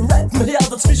hin, sie rappen her,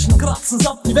 dazwischen kratzen's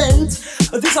ab die Welt.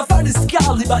 Dieser Fall ist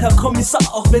klar, lieber Herr Kommissar,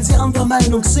 auch wenn Sie anderer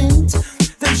Meinung sind.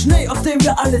 Den Schnee, auf dem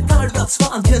wir alle talwärts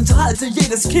fahren, kennt heute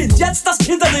jedes Kind. Jetzt das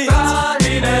Kinderlied. Fahr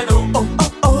die nicht um. Oh,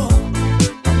 oh, oh.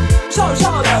 Schau,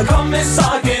 schau, der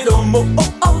Kommissar geht um. Oh, oh,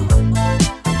 oh.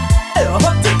 Er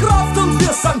hat die Kraft und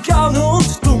wir sind klein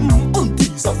und dumm. Und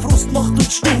dieser Frust macht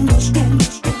uns stumm, stumm,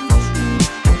 stumm.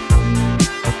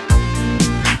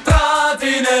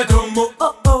 Oh,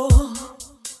 oh, oh.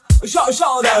 Schau,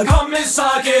 schau, der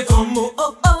Kommissar geht um. Oh,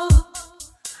 oh.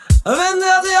 Wenn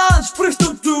er dir anspricht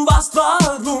und du weißt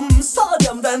warum, sag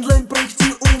ihm, dein Leben bringt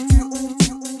ihn um.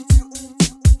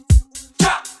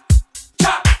 Tja,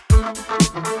 tja,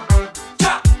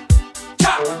 tja,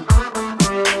 tja,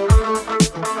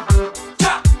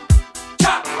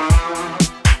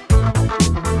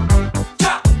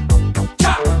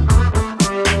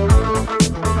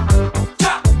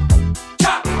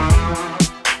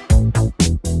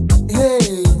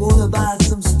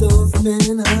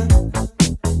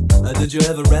 did you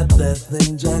ever rap that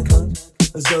thing, Jacqueline?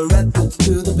 So rap it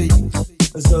to the beat.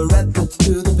 So rap it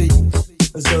to the beat.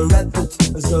 So rap it,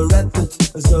 so rap it,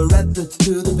 so rap it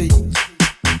to the beat.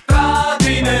 Fahr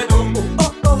die nicht um.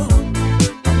 Oh, oh.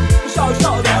 Schau,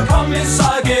 schau, der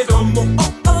Kommissar geht um. Oh,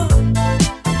 oh.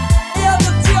 Er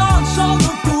wird sie anschauen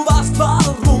und du weißt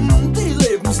warum. Die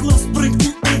Lebenslust bringt die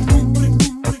um.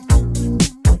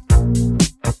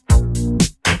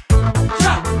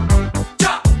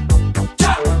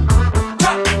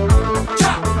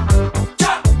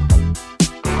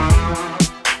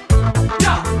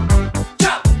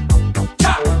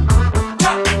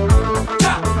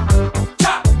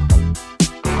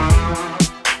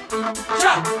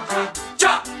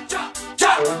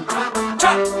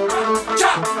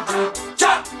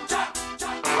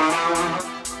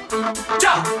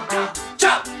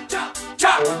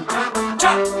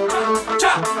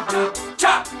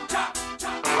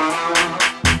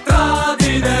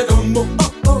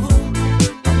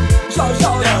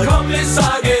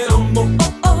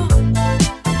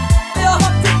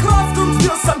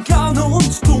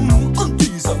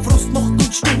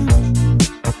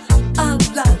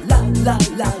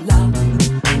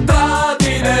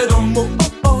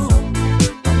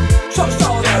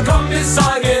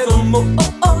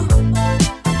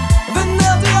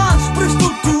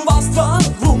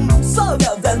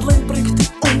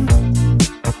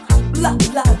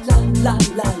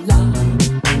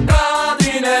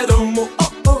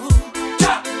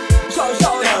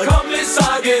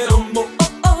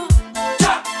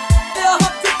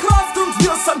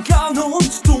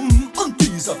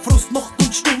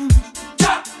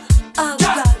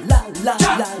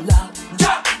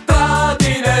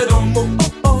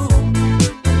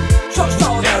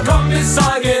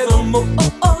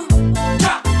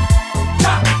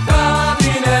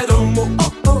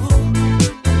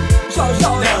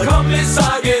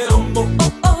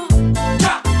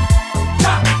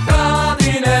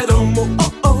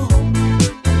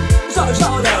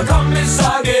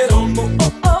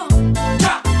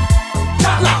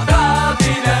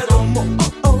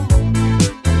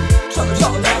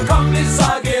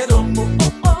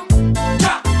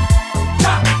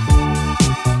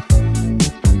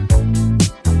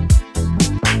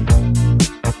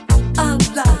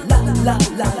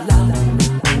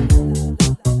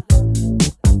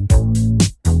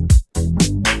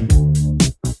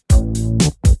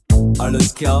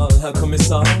 Herr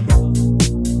Kommissar.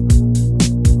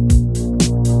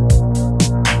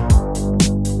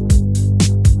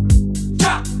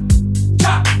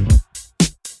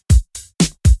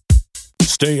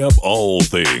 Stay up all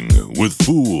thing with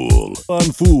Phoole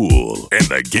on Phoole and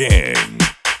the Gang.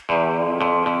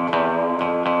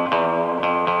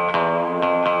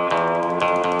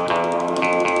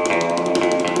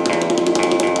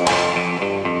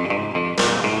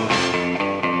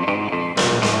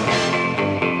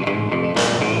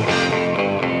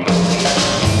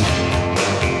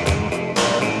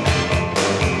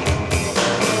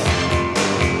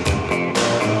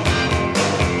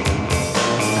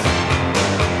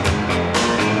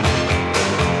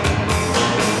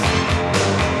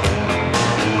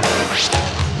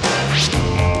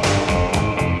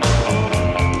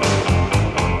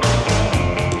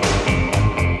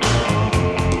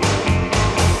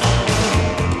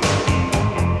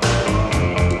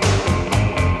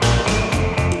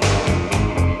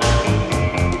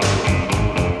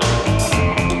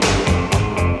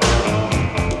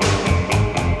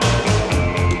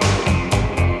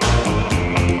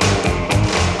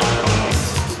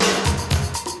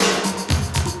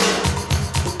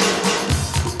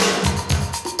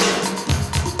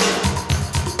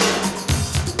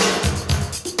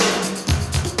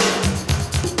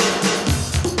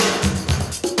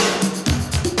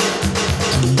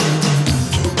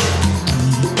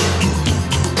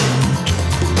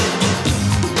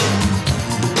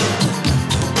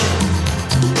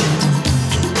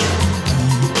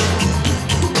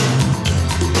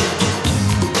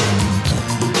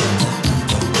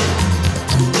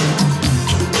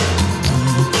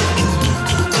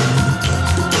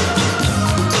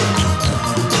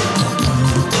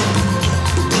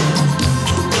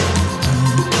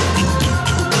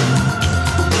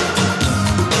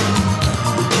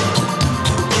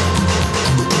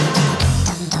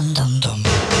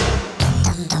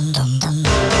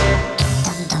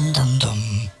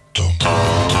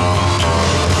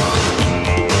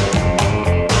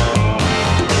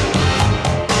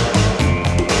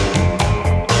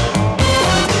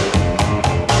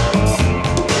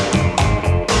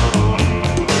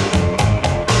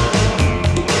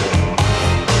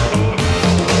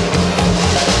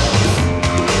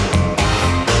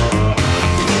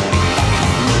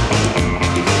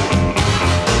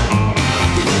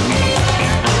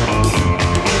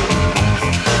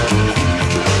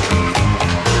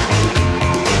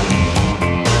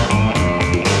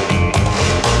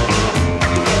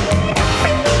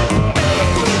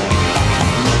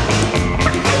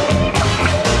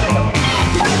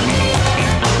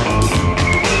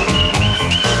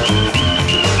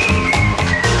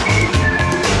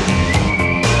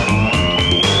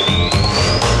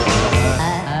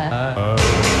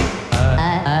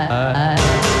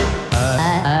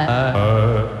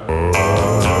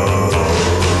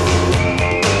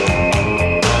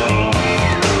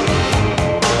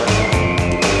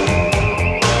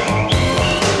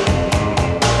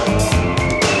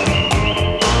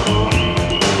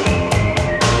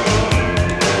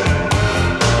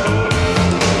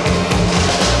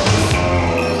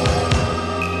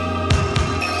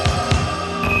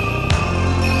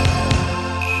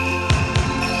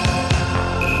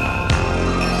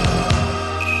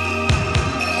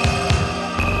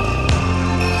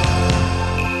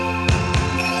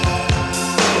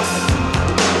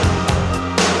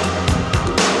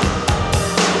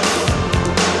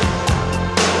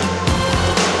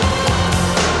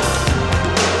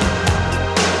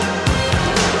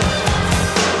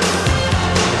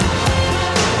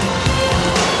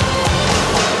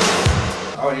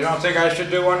 You don't think I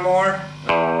should do one more?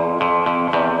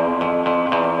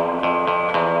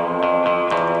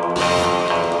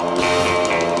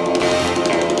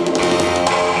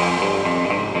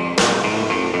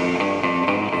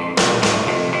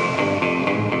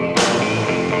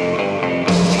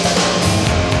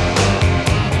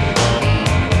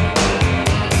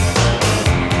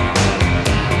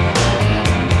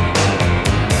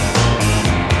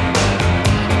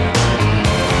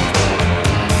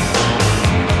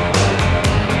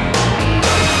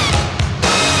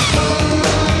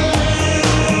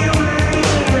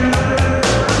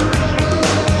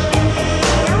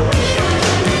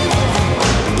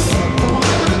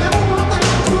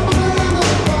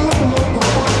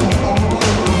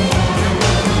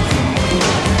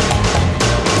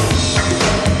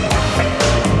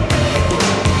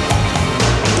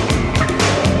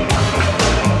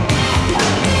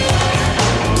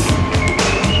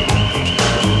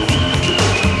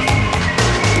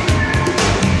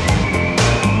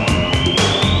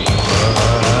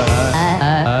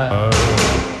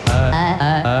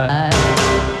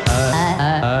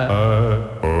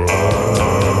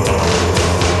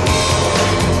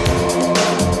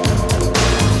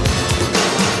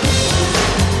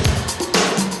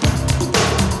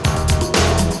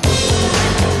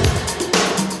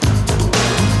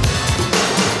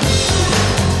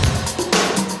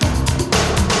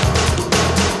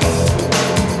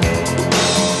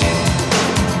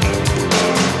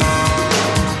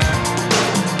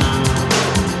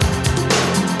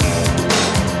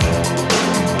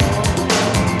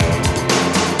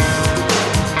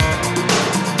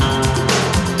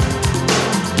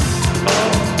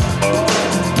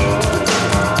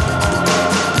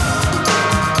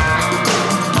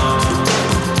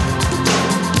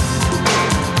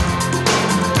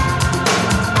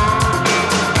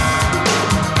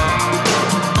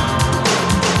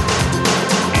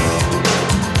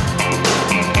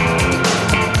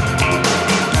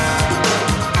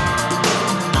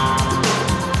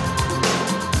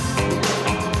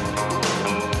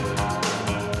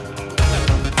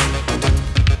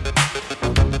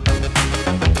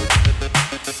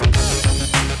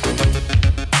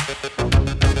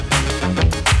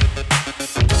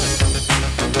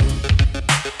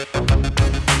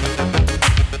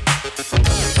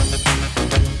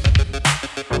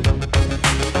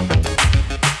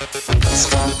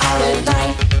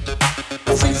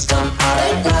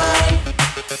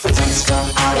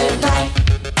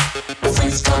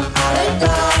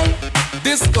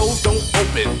 discos don't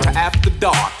open till after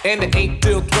dark, and it ain't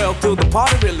till 12 till the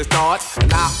party really starts.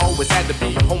 And I always had to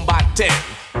be home by 10,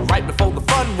 right before the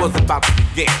fun was about to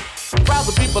begin. Crowds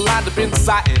of people lined up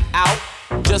inside and out,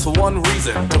 just for one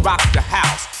reason, to rock the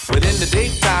house. But in the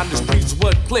daytime, the streets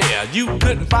were clear. You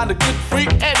couldn't find a good freak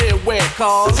anywhere,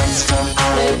 cause the freaks come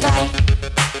out at night.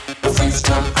 The freaks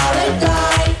come out at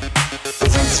night. The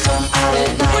freaks come out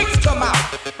at night. Freaks come out.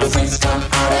 The freaks come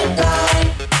out at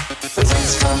night. The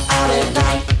freaks come out at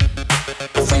night.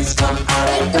 The freaks come out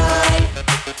at night.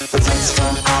 The freaks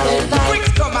come out at night.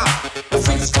 Freaks come out. The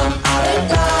freaks come out at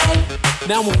night.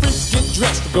 Now when freaks get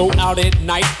dressed to go out at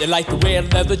night, they like to wear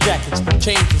leather jackets,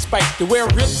 chains and spikes. They wear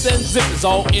rips and zippers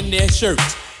all in their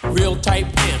shirts, real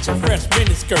tight pants and fresh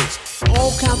mini skirts.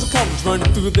 All kinds of colors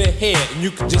running through their hair, and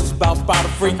you can just about spot a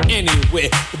freak anywhere.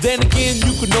 But then again,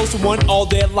 you could know someone all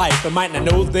their life and might not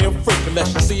know they're a freak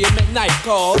unless you see him at night,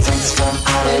 cause the freaks come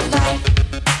out at night.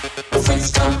 The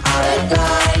freaks come out at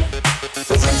night.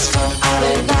 The freaks come out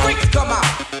at night. Freaks come out.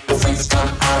 The freaks come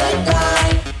out at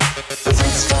night. The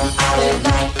freaks come out at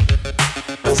night.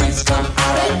 The freaks come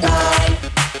out at night.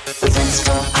 The freaks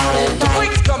come out at night.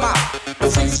 Freaks come out. The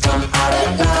freaks come out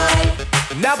at night.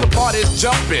 Now the party's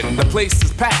jumping, the place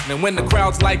is packed, and when the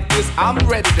crowd's like this, I'm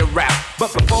ready to rap.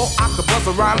 But before I could buzz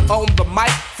a rhyme on the mic,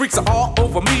 freaks are all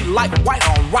over me like white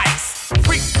on rice.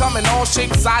 Freaks come in all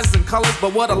shapes, sizes, and colors,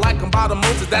 but what I like about them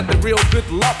most is that they're real good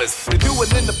lovers. They do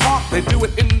it in the park, they do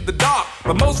it in the dark,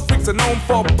 but most freaks are known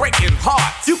for breaking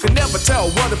hearts. You can never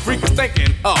tell what a freak is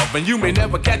thinking of, and you may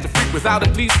never catch a freak without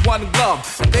at least one glove.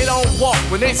 And they don't walk,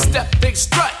 when they step, they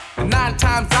strut, and 9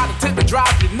 times out of 10 they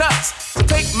drive you nuts. So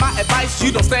take my advice,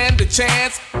 you don't stand a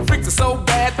chance. Freaks are so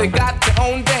bad, they got their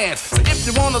own dance. So if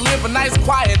you wanna live a nice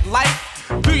quiet life,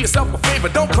 do yourself a favor,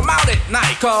 don't come out at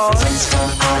night, cause the freaks come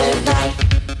out at night.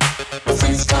 The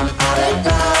freaks come out at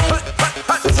night.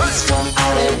 The freaks come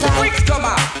out at night. Freaks come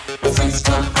out. The freaks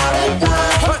come out at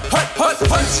night. The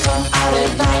freaks come out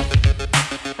at night.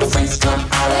 The freaks come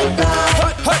out at night.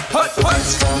 The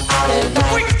freaks come out at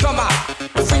night. Freaks come out.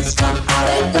 The freaks come out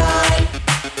at night.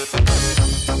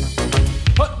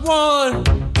 Hut 1,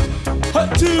 hut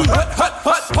 2, hut.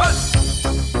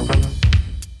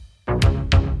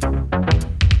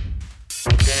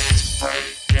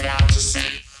 Get out to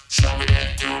sea. Show me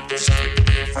that you deserve to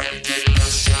be afraid. Get a little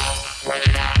show. Work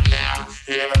it out now.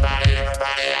 Everybody,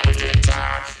 have a good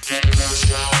time. Get a little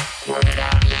show. Work it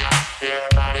out now.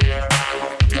 Everybody,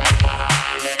 go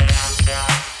wild. Let it out now.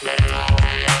 Let it all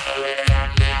hang out. Let it out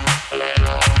now. Let it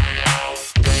all hang out.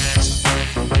 Dance,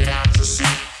 get out to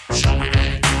sea. Show me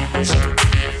that you deserve to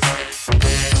be afraid.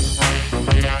 Dance,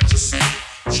 get out to sea.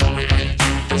 Show me that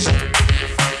you deserve to be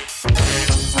afraid.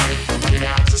 Dance, get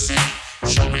out to sea.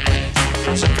 Show me that you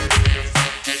deserve to be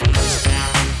afraid. Get loose now,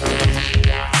 let it hang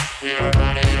out.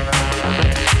 Everybody,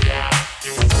 let it out.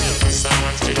 You freak me so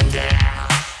much, get down.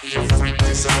 You freak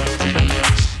me so much, get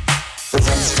loose. The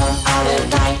freaks come out at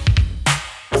night.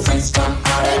 The freaks come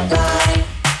out at night.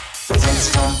 The freaks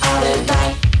come out at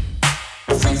night.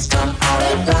 The freaks come out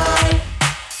at night.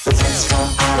 The freaks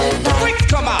come out at night. Freaks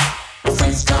come out. The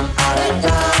freaks come out at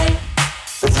night.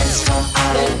 The freaks come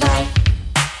out at night.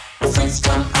 The freaks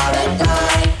come out at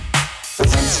night. The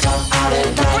freaks come out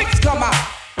at night. Freaks come out.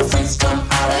 The freaks come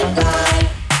out at night.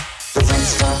 The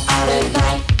freaks come out at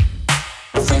night.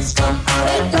 The freaks come out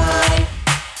at night.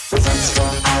 The freaks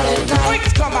come out at night.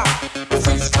 Freaks come out. The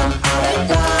freaks come out at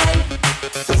night.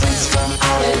 The freaks come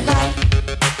out at night.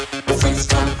 The freaks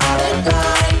come out at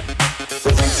night.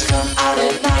 The freaks come out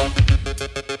at night.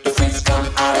 The freaks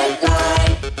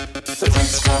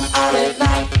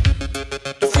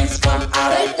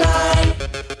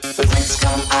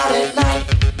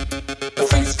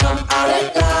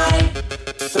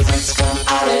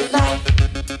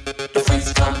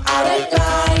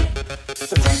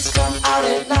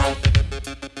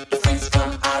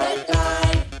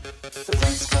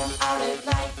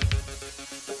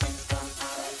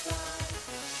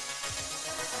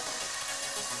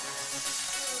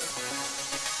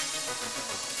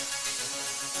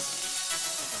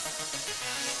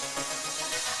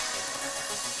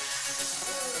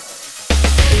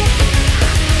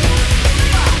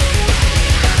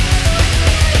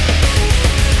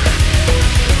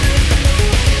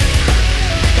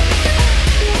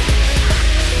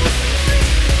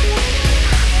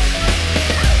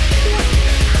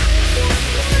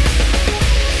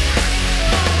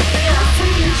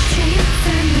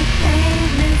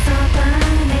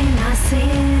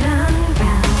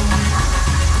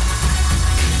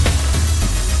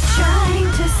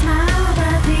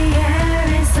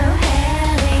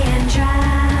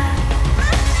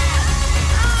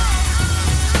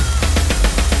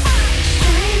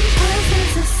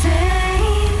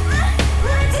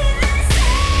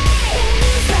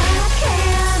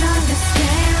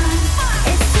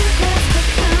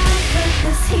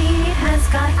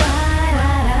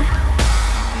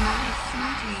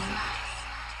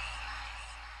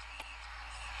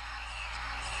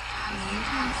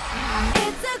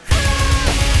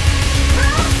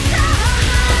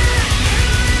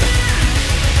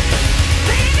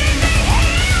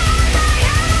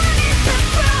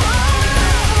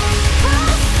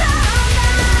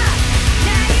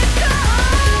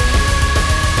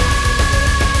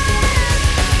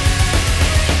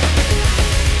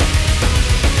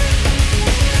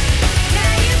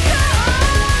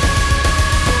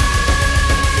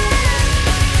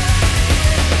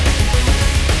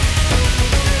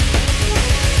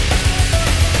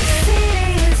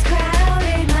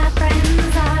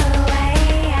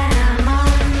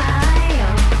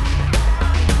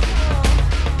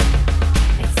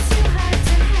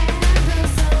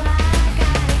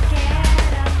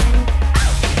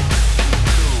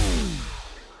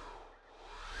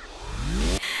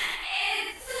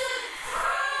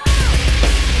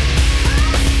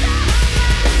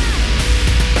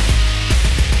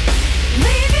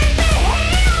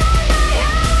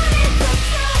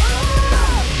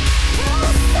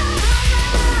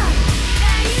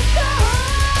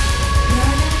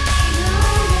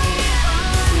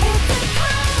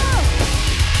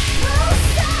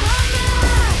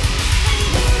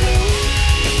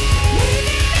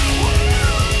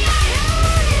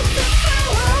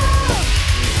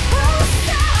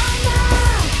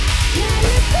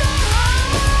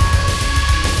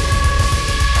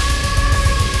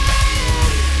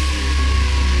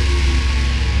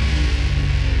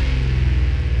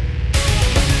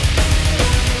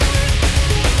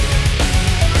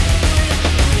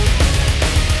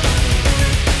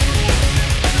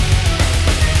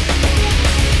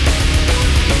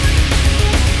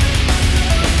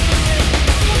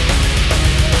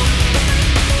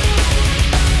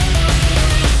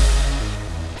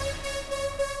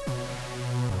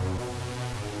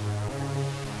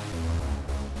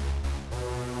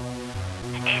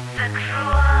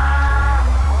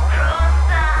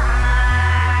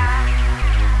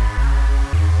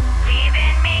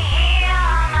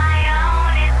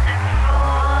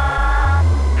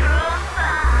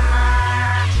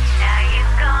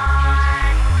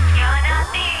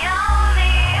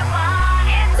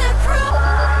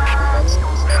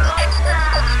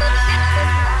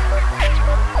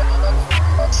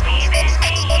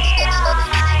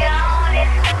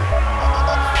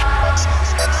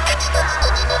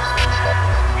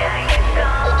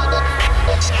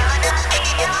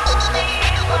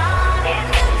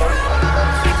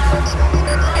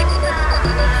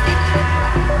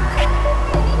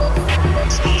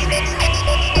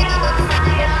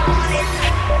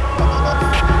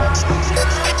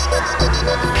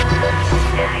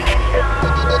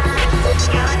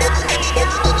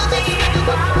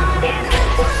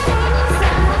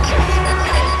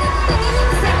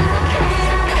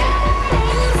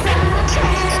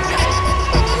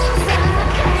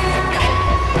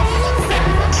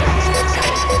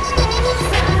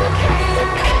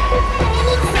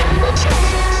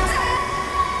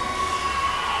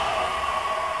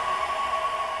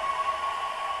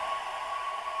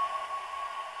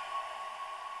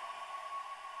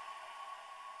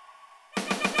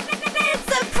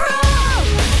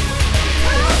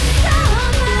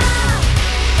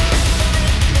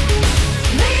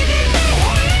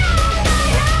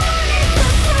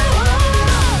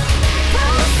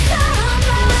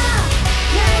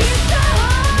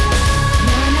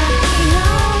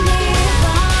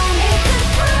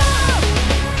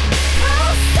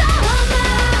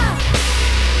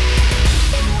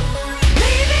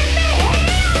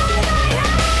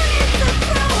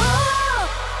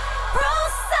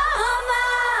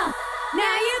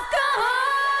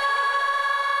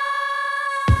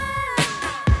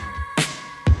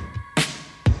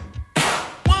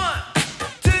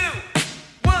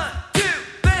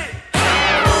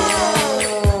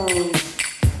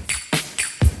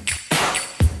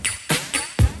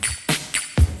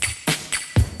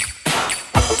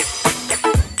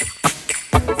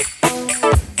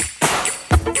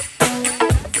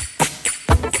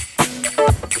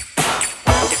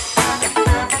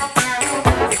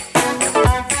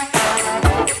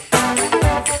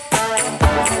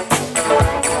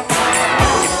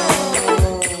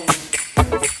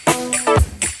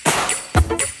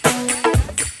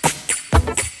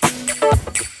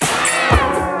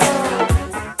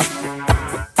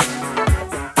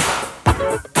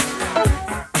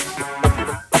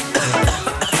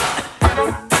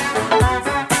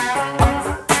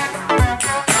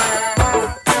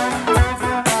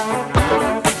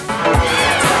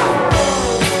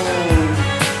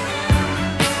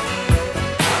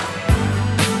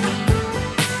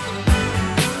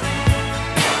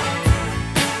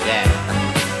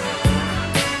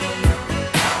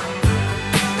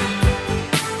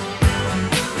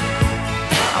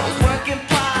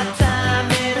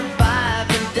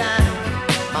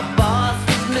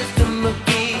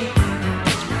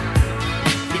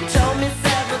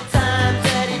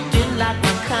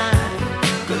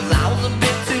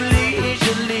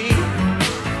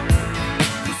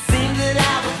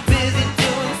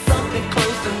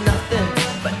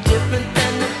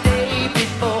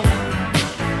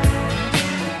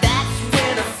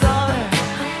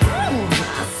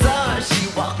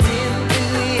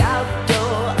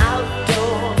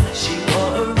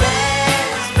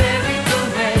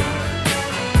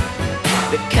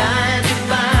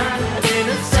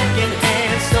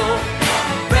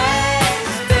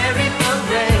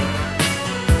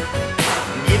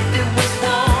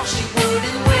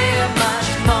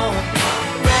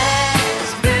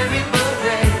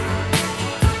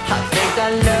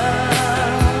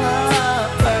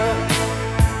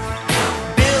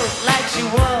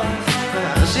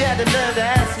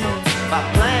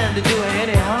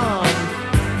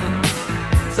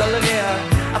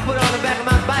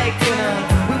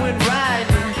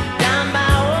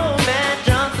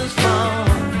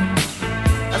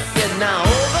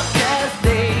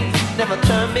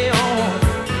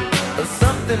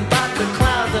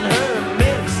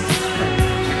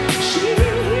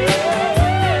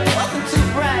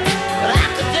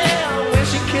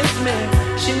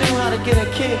Get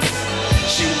a kick.